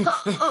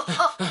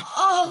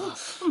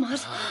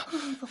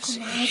 un poco más.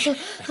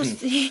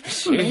 Así.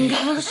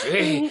 Venga.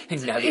 Sí,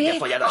 nadie te ha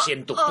follado así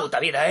en tu puta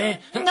vida,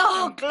 ¿eh?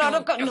 No,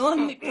 claro que no.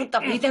 En mi puta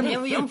vida me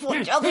habían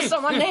follado de esa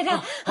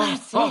manera.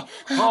 Así.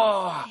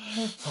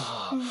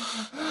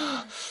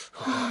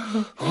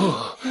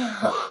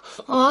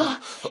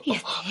 Y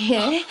así,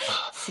 ¿eh?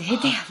 Sí,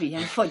 te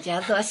habían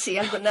follado así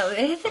alguna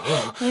vez.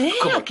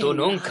 Como ¿A que tú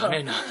no? nunca,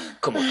 nena.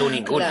 Como tú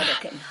ninguna. Claro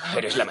que no.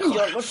 Eres la mejor.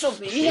 Yo lo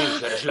sabía. Sí,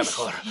 eres la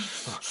mejor.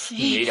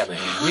 Sí.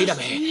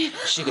 Mírame.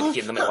 Sigue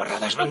diciéndome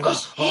guarradas, venga.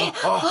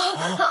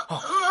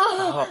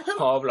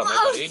 Háblame,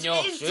 cariño.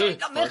 Sí, Sí, soy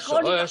la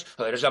mejor. eso es.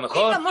 Eres la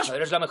mejor.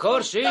 Eres la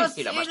mejor, sí.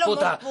 Y la más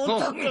puta.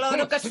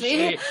 Claro que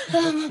sí.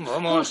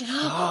 Vamos. Sí,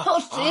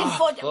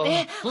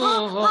 fóllame.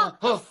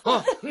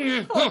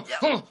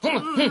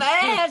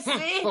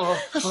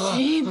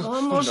 Sí,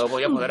 vamos. No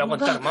voy a poder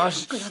aguantar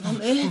más.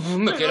 Clávame.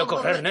 Me quiero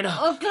correr, nena.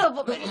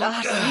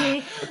 Clávamela,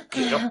 sí.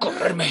 Quiero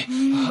correrme.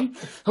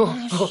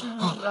 Ese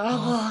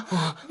rabo.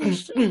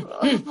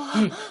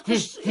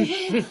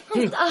 Sí.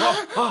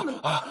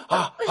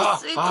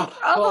 Sí,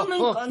 tu rabo me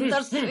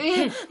encanta,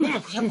 sí. Me lo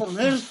voy a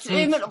comer,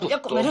 sí. Me lo voy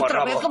a comer Toma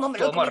otra vez rabo, como me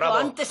lo he toma comido rabo.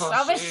 antes,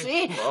 ¿sabes?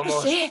 Sí.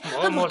 Vamos, Sí.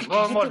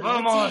 vamos,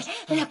 vamos.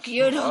 La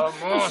quiero.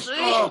 Vamos. Sí,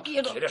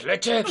 quiero. ¿Quieres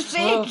leche?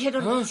 Sí,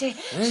 quiero leche.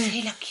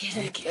 Sí, la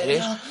quiero.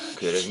 ¿Quieres?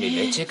 ¿Quieres mi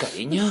leche,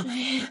 cariño?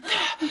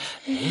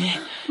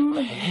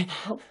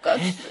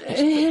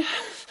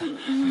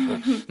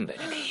 Ven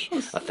aquí,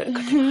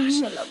 acércate más.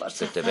 ¿Me la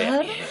vas a Que te vea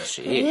dar? bien,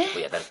 sí.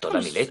 Voy a dar toda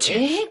mi leche.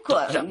 Sí,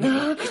 Toda ¿cuándo?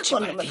 mi leche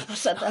 ¿Cuándo para me ti. la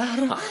vas a dar?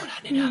 Ahora,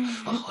 nena,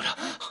 ahora.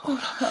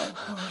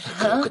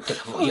 Creo que te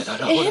la voy a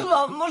dar ahora.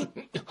 Vamos,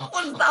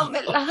 pues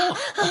dámela.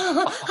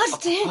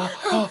 Así.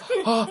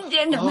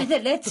 Lléname de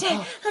leche.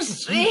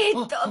 Sí,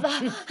 toda,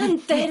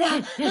 entera.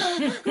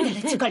 De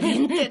leche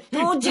caliente,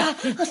 tuya.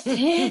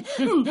 Así.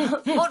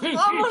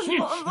 Vamos.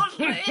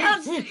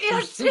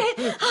 Así.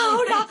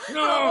 Ahora.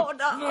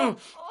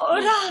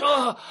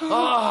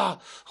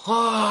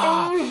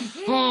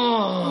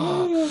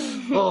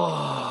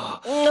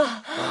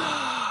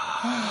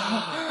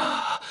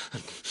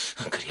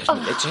 ¿Querías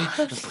mi leche?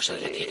 Pues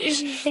ahí la tienes.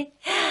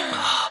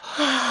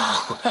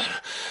 Joder.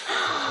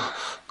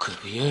 ¡Qué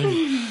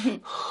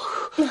bien!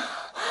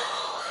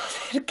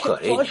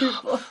 Cariño,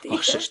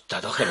 has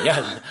estado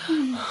genial.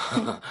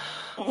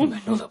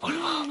 Menudo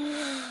polvo.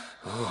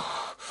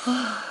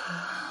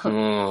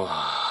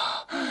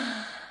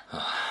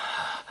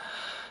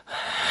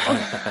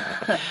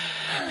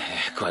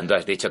 ¿Cuándo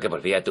has dicho que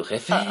volvía tu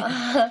jefe?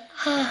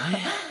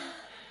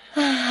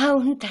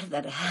 Aún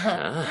tardará.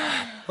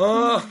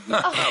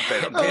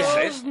 ¿Pero qué es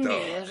esto?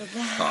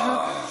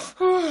 Mierda.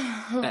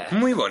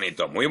 Muy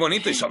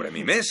bonito y sobre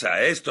mi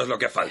mesa. Esto es lo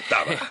que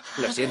faltaba.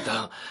 Lo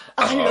siento.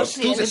 Lo Tú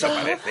siento.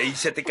 desaparece y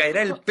se te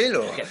caerá el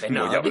pelo. Jefe,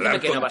 no, voy a dime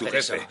hablar que no con va a tu hacer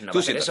eso. jefe. No va Tú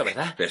a hacer eso, siéntate.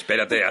 ¿verdad?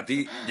 Espérate, a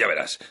ti ya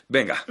verás.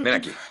 Venga, ven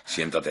aquí.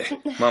 Siéntate.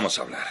 Vamos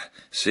a hablar.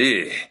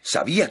 Sí,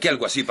 sabía que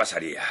algo así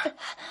pasaría.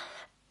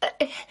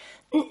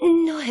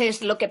 No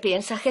es lo que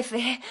piensa,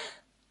 jefe.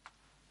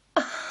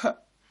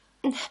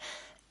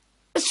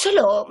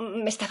 Solo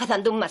me estaba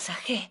dando un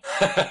masaje.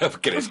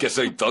 ¿Crees que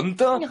soy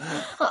tonto?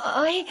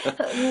 Ay,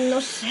 no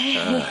sé.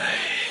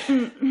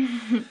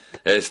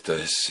 Esto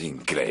es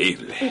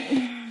increíble.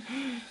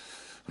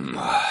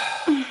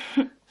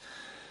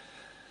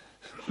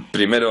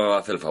 Primero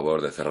haz el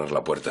favor de cerrar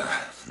la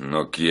puerta.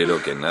 No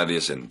quiero que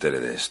nadie se entere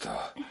de esto.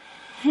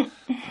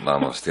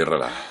 Vamos,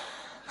 ciérrala.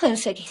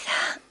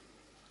 Enseguida.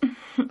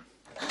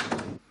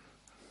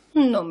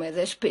 No me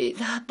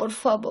despida, por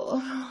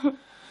favor.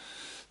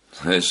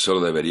 Eso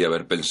lo debería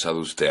haber pensado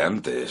usted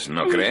antes,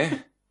 ¿no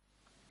cree?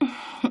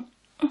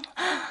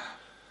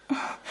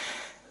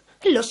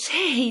 Lo sé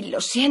y lo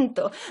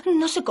siento.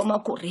 No sé cómo ha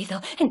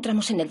ocurrido.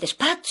 Entramos en el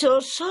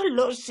despacho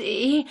solos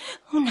y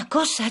una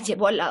cosa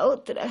llevó a la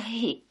otra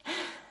y...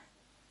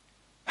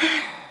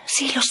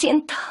 Sí, lo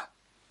siento.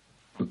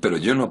 Pero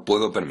yo no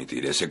puedo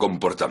permitir ese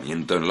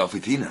comportamiento en la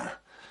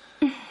oficina.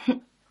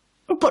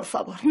 Por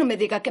favor, no me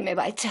diga que me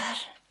va a echar.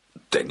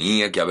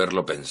 Tenía que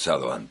haberlo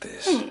pensado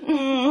antes.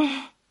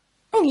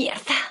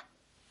 Mierda.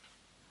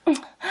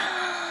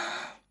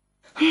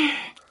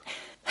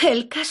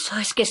 El caso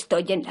es que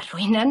estoy en la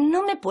ruina.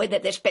 No me puede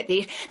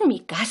despedir. Mi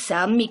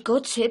casa, mi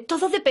coche,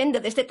 todo depende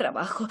de este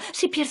trabajo.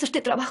 Si pierdo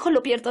este trabajo,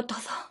 lo pierdo todo.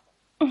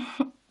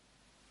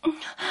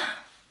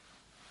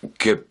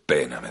 Qué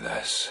pena me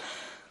das.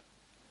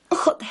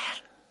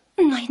 Joder,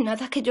 no hay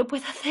nada que yo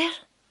pueda hacer.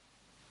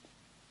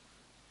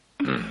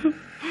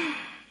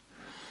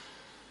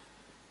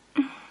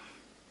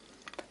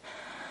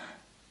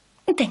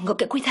 Tengo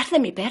que cuidar de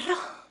mi perro.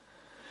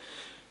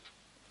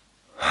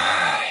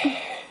 Ay.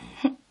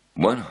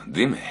 Bueno,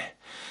 dime,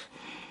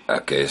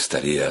 ¿a qué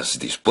estarías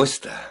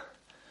dispuesta?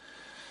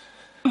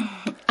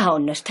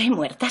 Aún no estoy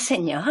muerta,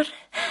 señor.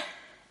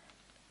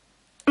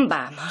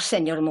 Vamos,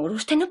 señor Moore,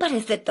 usted no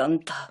parece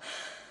tonto.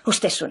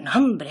 Usted es un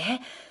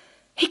hombre.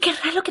 Y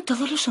querrá lo que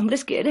todos los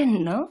hombres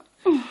quieren, ¿no?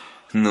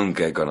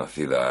 Nunca he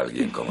conocido a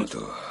alguien como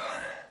tú.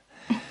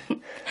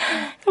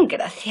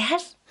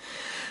 Gracias.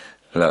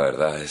 La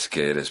verdad es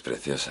que eres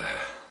preciosa.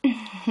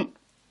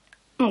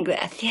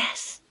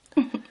 Gracias.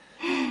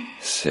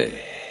 Sí.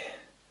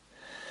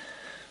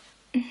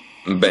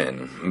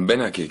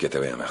 Ven aquí que te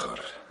vea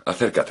mejor.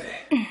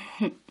 Acércate.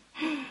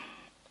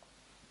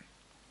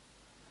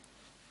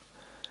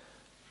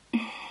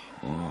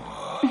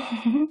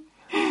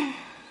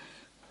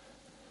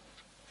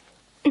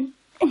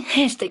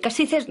 Estoy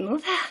casi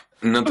desnuda.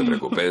 No te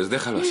preocupes,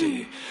 déjalo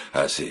así.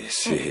 Así,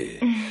 sí.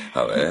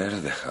 A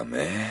ver,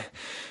 déjame.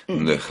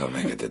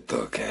 Déjame que te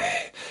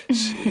toque.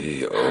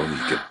 Sí, uy,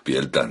 qué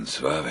piel tan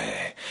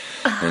suave.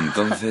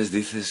 Entonces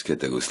dices que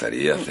te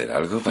gustaría hacer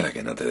algo para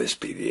que no te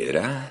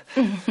despidiera.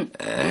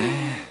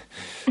 ¿Eh?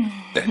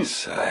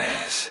 Eso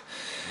es.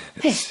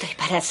 Estoy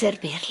para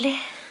servirle.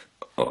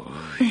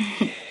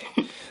 Uy.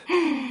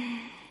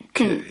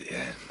 Qué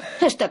bien.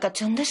 ¿Está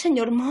cachonda,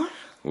 señor Moore?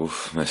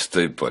 Uf, me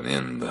estoy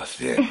poniendo a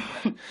 100.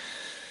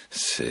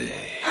 Sí.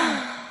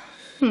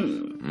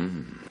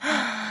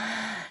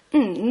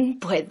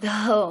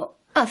 ¿Puedo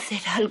hacer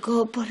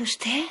algo por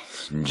usted?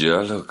 Ya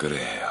lo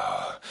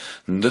creo.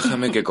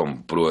 Déjame que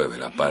compruebe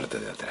la parte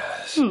de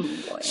atrás. Bueno.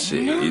 Sí,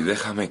 y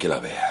déjame que la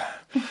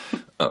vea.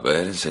 A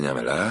ver,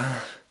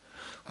 enséñamela.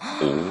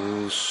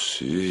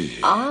 Sí.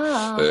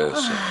 Eso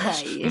es.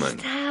 ahí Me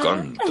está.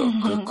 encanta.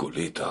 Qué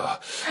culito.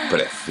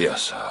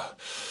 Precioso.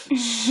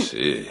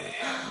 Sí.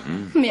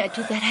 ¿Me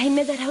ayudará y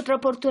me dará otra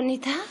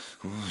oportunidad?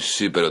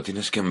 Sí, pero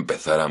tienes que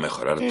empezar a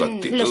mejorar tu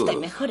actitud. Lo estoy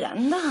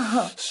mejorando.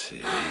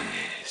 Sí,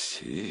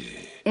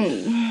 sí.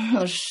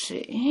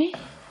 ¿Sí?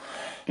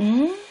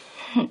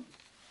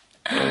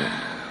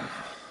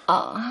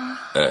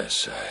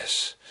 Eso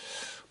es.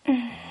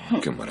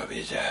 Qué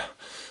maravilla.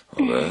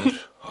 A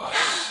ver. Oh,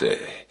 sí.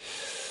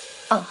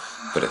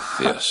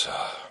 Precioso.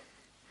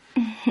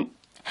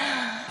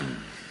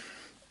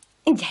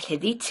 Ya le he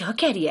dicho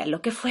que haría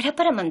lo que fuera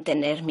para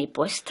mantener mi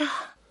puesto.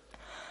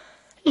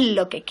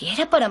 Lo que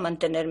quiera para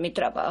mantener mi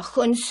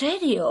trabajo. En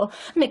serio.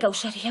 Me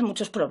causaría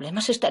muchos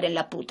problemas estar en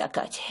la puta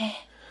calle.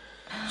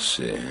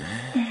 Sí.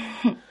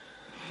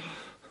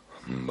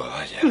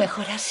 Vaya.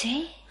 ¿Mejor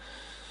así?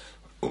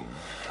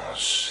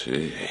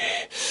 Sí.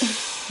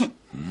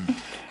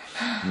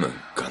 Me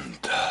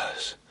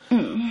encantas.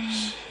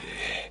 Sí.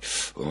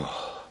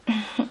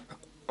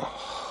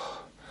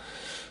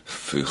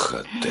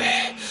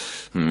 Fíjate.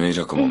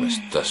 Mira cómo me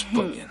estás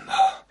poniendo.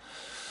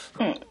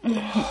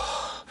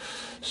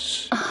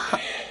 Sí.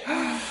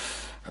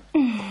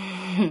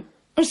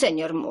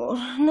 Señor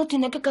Moore, no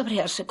tiene que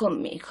cabrearse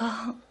conmigo.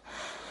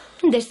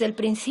 Desde el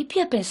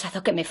principio he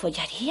pensado que me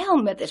follaría o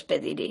me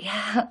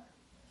despediría.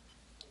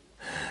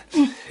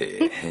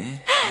 Sí.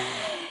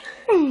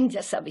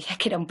 Ya sabía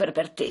que era un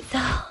pervertido.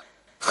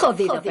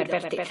 Jodido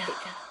pervertido.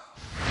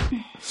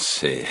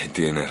 Sí,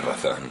 tienes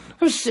razón.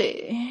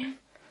 Sí.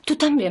 Tú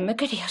también me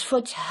querías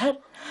follar.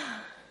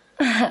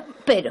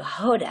 Pero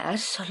ahora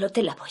solo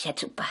te la voy a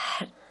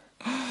chupar.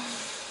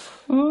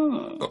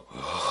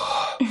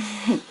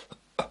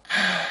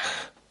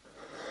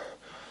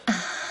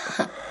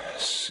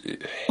 Sí.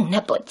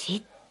 Una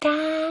pollita.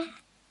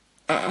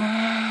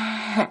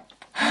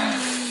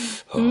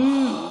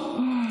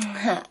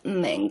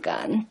 Me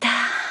encanta.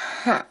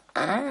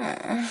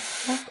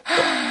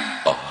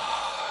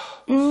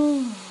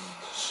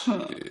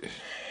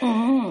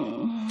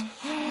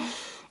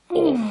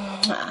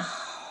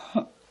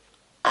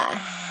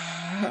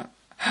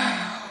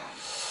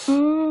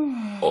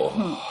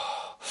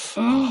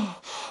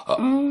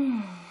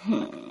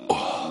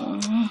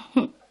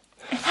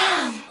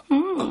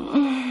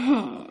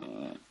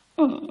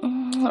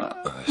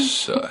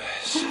 Eso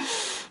es.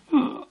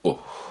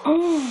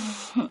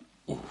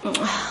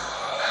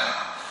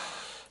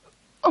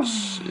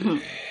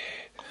 Sí.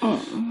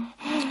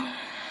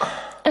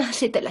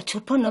 Si te la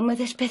chupo, ¿no me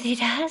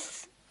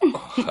despedirás?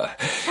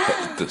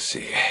 Tú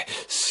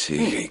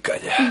sigue y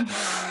calla.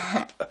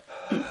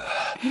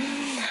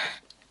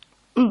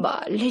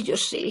 Vale, yo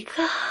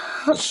siga.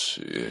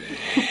 Sí.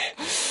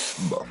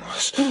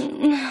 Vamos.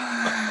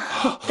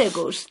 ¿Te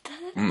gusta?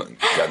 Me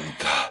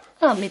encanta.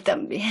 A mí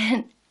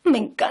también. Me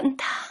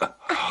encanta.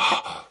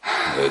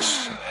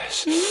 Eso es.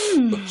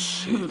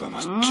 Sí,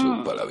 vamos,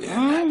 chúpala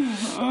bien.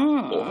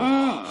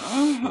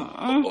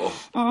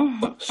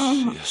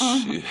 Sí,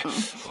 sí.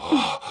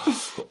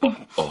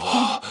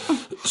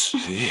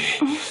 Sí.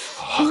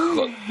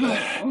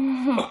 Joder.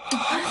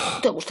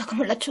 ¿Te gusta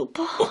cómo la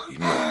chupo?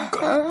 Me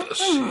encanta,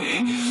 sí.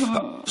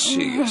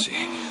 Sigue así.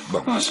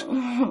 Vamos.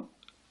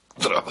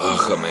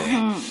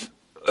 Trabájame.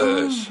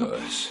 Eso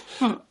es.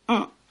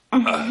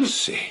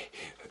 Así.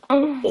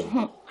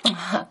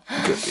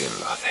 Qué bien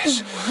lo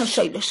haces.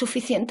 ¿Soy lo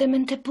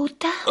suficientemente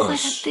puta para ti?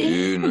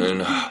 Sí,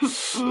 nena.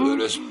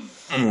 Eres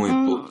muy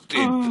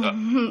putita.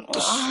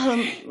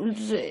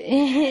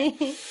 Sí.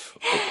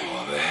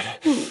 A ver.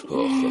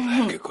 Oh,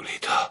 joder, qué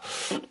culito.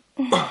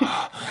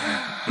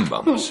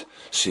 Vamos,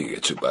 sigue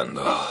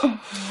chupando.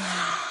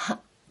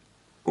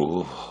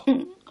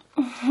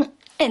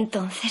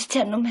 Entonces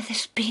ya no me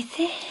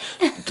despide.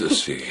 Tú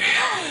sigue.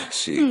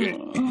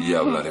 Y ya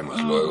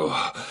hablaremos luego.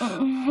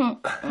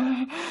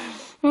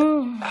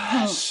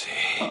 Sí.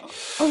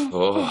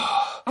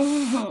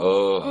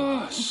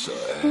 Eso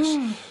es.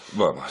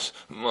 Vamos.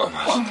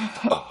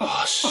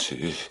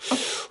 Sí.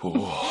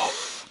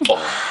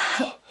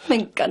 Me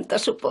encanta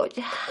su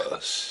polla.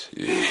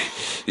 Sí.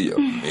 Y a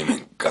mí me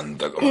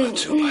encanta cómo la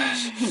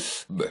chupas.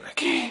 Ven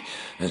aquí.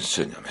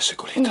 Enséñame ese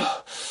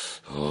culito.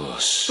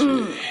 Sí.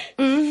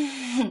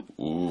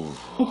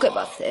 ¿Qué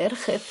va a hacer,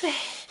 jefe?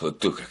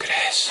 ¿Tú qué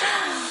crees?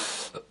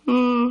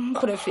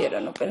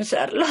 Prefiero no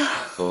pensarlo.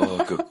 Oh,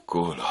 qué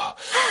culo.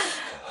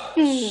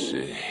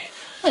 Sí.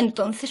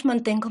 Entonces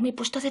mantengo mi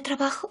puesto de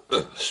trabajo.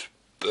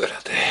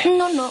 Espérate.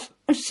 No.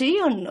 ¿Sí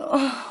o no?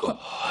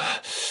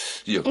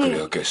 Yo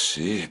creo que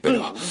sí,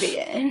 pero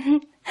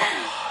Bien.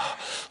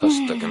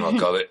 hasta que no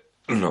acabe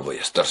no voy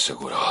a estar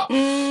seguro.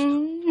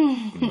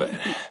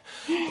 Ven.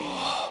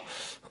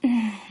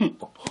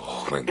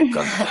 Me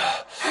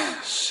encanta.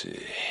 Sí.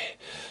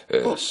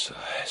 Eso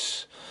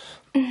es.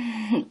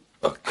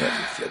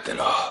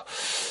 Acaríciatelo.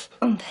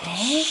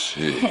 ¿Ves?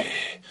 Sí.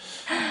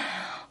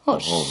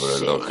 Hombre,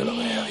 sí. lo que lo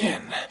vea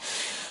bien.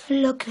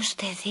 Lo que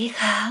usted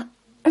diga,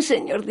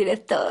 señor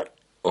director.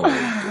 Oh,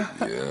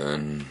 qué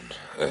bien.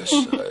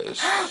 Eso es.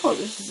 Oh,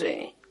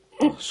 sí.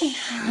 Sí.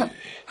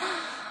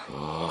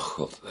 Oh,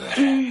 joder.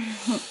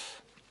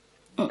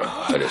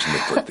 Eres muy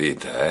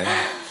putita, ¿eh?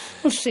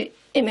 Sí,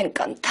 y me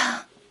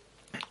encanta.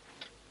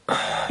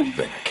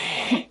 Ven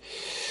aquí.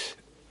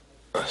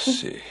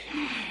 Así.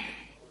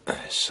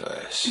 Eso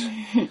es.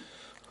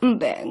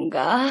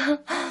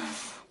 Venga.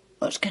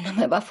 ¿Es que no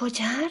me va a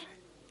follar?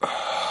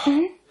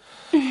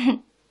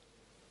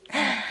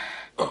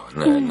 Oh,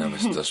 nena, me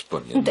estás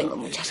poniendo... Tengo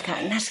muchas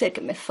ganas de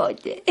que me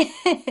folle.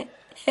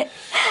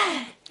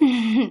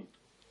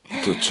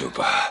 Tú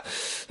chupa.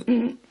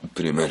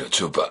 Primero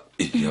chupa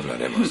y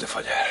hablaremos de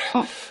fallar.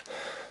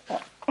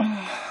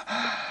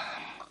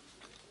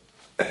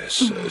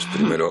 Eso es.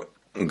 Primero,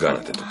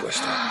 gánate tu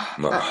puesto.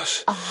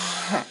 Vamos.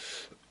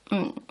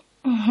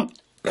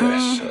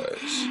 Eso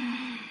es.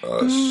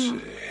 Así.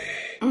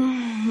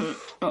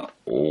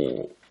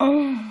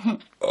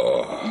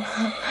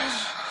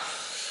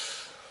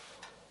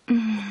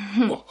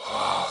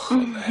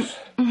 Joder.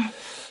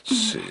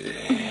 Sí.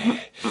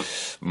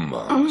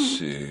 Vamos,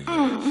 sigue.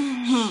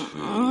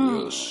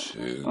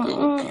 Sigue,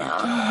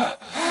 boquita.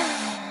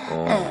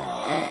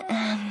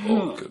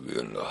 Oh, qué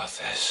bien lo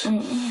haces.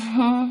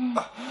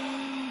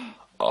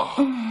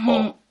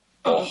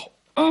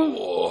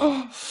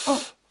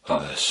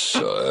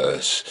 Eso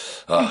es.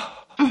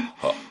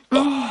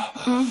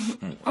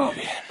 Muy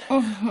bien.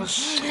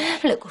 Sí.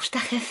 ¿Le gusta,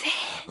 jefe?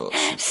 Oh,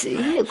 Sí,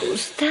 le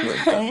gusta. Me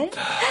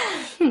encanta.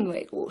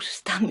 Me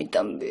gusta a mí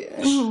también.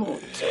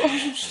 Mucho.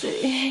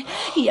 Sí.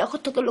 Y hago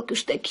todo lo que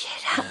usted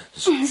quiera.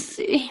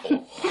 Sí.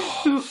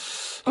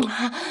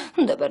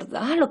 De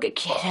verdad, lo que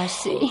quiera,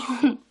 sí.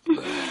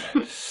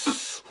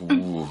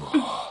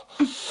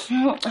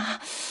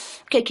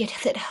 ¿Qué quiere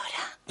hacer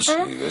ahora?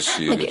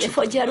 Sigue ¿Me quiere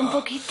follar un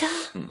poquito?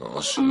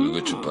 No,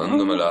 sigue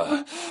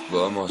chupándomela.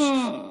 Vamos.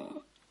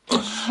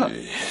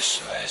 Sí,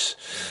 eso es.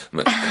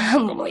 Me encanta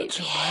cómo Muy la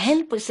chupas.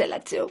 bien, pues se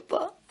la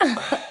chupo.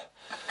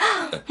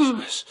 Eso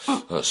es.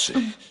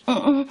 Así.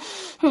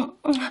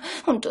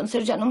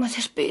 Entonces ya no me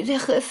despide,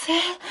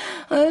 jefe.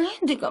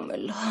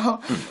 Dígamelo.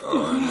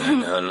 No,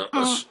 nena, no.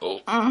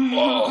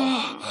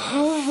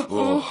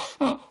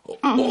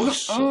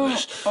 Eso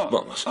es.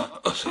 Vamos.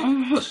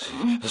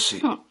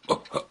 Así.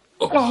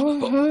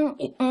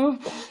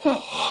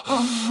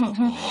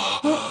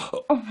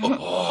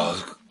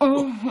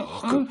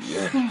 ¡Qué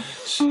bien!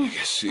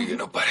 Sigue, sigue,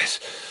 no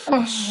pares.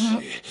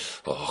 Sí.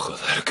 ¡Oh,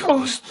 joder, qué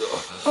gusto!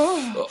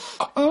 ¡Oh,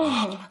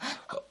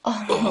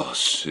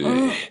 sí!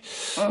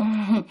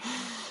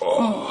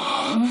 ¡Oh,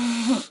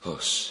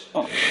 sí!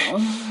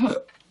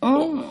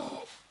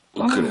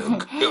 Creo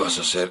que vas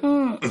a ser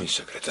mi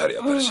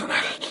secretaria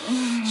personal.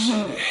 Sí.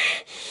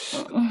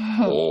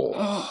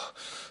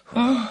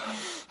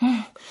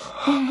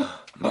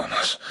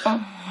 Vamos.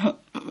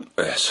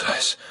 Eso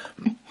es.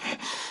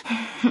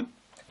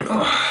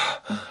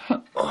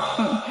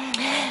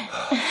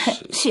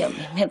 Sí, a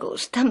mí me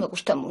gusta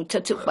mucho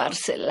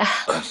chupársela.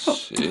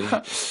 ¿Sí?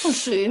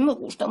 Sí, me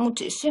gusta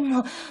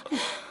muchísimo.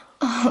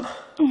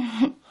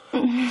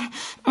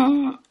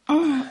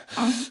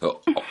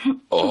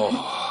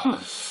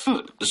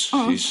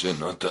 Sí, se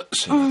nota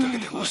que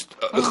te gusta.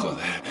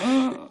 Joder,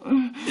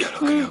 ya lo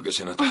creo que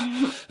se nota.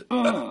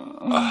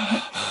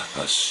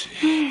 Así.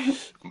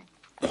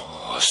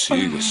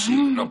 Sigue,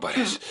 sigue, no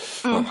pares.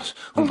 Vamos,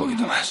 un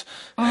poquito más.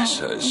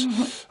 Eso es.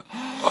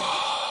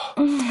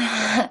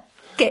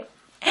 ¿Qué?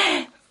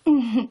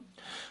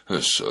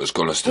 Eso es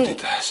con las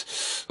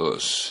tetitas. Oh,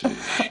 sí.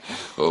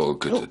 Oh,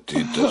 qué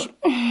tetitas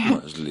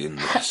más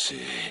lindas,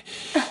 sí.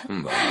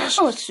 Vamos.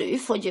 Oh, sí,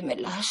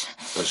 fóllemelas.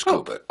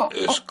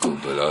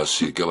 Escúpela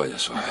así que vaya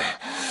suave.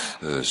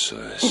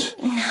 Eso es.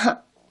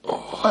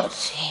 Oh,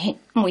 sí,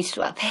 muy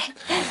suave.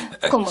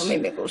 Como a mí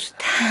me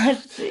gusta,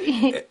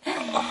 sí.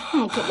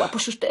 Qué guapo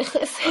es usted,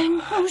 jefe.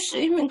 Oh,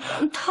 sí, me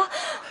encanta.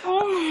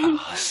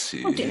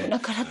 Sí. Tiene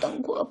una cara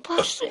tan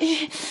guapa,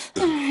 sí.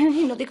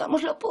 Y no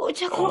digamos la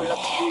polla como la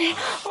tiene.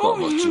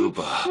 Vamos,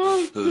 chupa.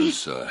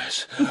 Eso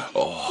es.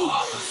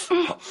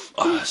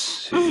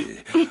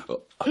 Así.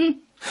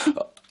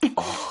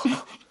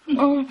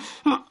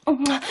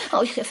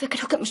 Ay, jefe,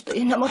 creo que me estoy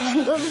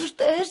enamorando de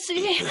usted,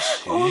 sí.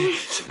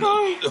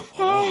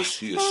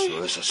 Sí,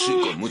 eso es así,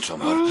 con mucho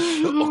amor.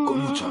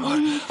 Con mucho amor.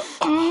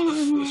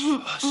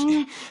 Eso,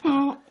 así.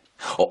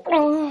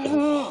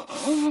 Joder.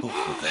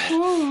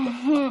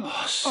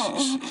 Sí,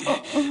 sí.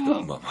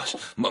 Vamos,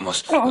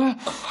 vamos.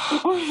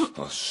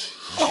 Así.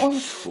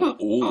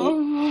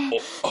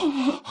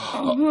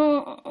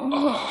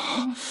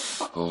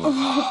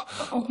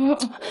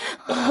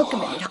 Que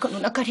me mira con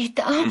una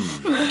carita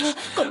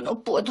que no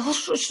puedo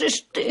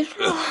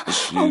resistirlo.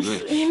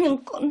 Sigue. Sí, me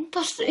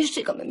encanta, sí,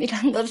 sígame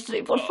mirando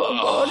así, por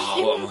favor.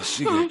 Sí. Vamos,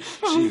 sigue,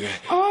 sigue.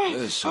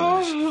 Eso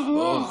es.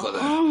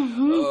 Joder.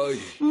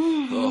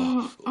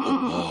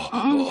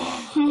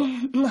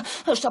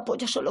 Esa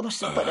polla solo va a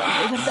ser para mí,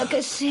 ¿verdad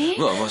que sí?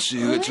 Vamos,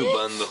 sigue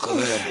chupando,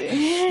 joder.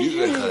 Y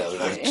deja de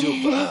hablar,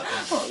 chupa.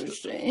 Ay,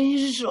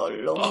 sí,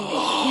 solo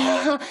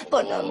mía,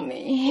 para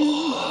mí.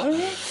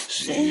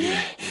 Sí.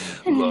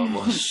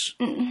 Vamos.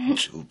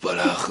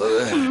 Chúpala,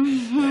 joder.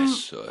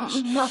 Eso es.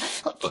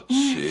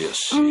 Sí,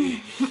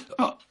 así.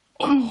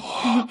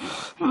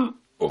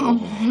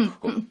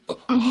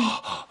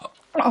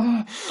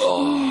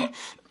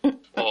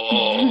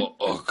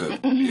 Qué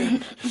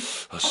bien.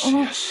 Así,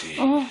 así.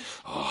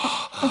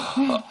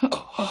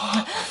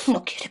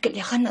 ¿No quiere que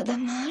le haga nada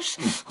más?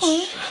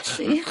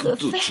 Sí,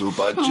 Tú jefe.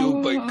 chupa,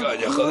 chupa y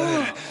calla,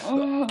 joder.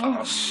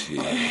 Así.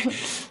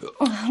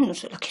 No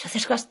se la quiero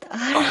desgastar.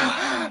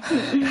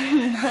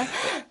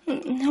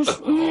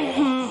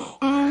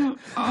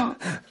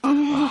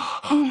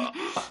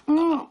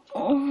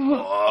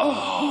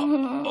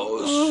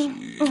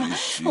 Sí,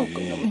 sí.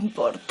 Aunque no me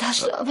importa,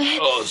 ¿sabe?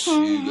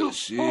 Sigue,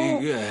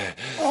 sigue.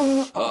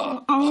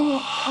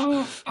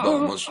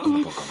 Vamos,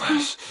 un poco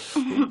más.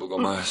 Un poco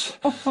más.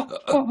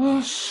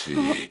 Sí.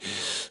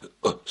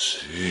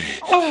 Sí.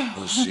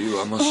 Sí,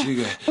 vamos,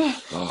 sigue.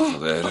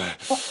 Joder.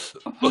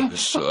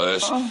 Eso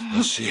es.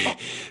 Así.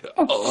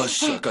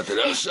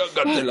 Sácatela,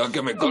 sácatela,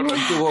 que me corre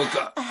en tu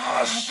boca.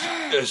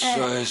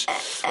 Eso es.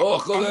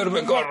 Joder,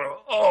 me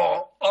corro.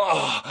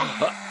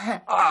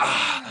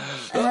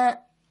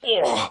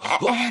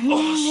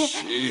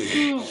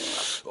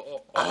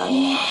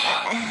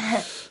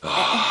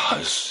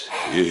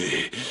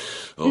 Sí.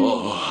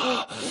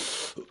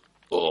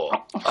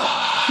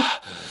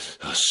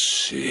 Sí.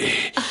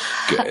 Sí.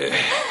 Que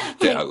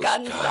te ha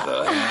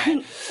gustado,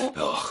 ¿eh?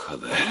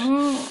 Joder.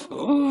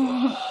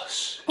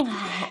 Sí.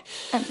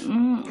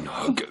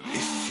 Qué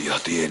vicio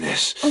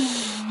tienes.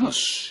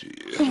 Sí,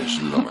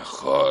 eres lo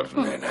mejor,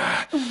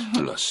 nena.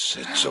 Lo has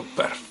hecho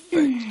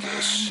perfecto,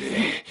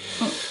 sí.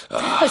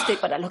 Estoy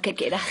para lo que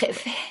quiera,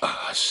 jefe.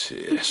 Sí,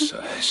 eso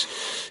es.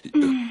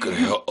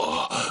 Creo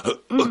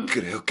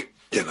que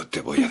ya no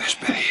te voy a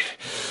despedir.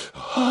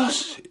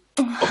 Sí.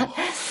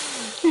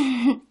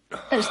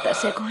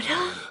 ¿Estás seguro?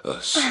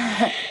 Sí.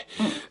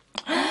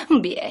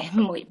 Bien,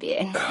 muy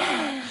bien.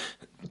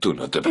 Tú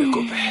no te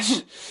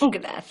preocupes.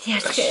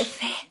 Gracias,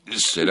 jefe.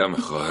 Será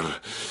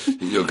mejor.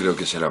 Yo creo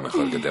que será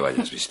mejor que te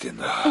vayas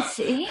vistiendo.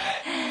 ¿Sí?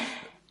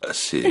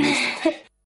 Sí, vístete.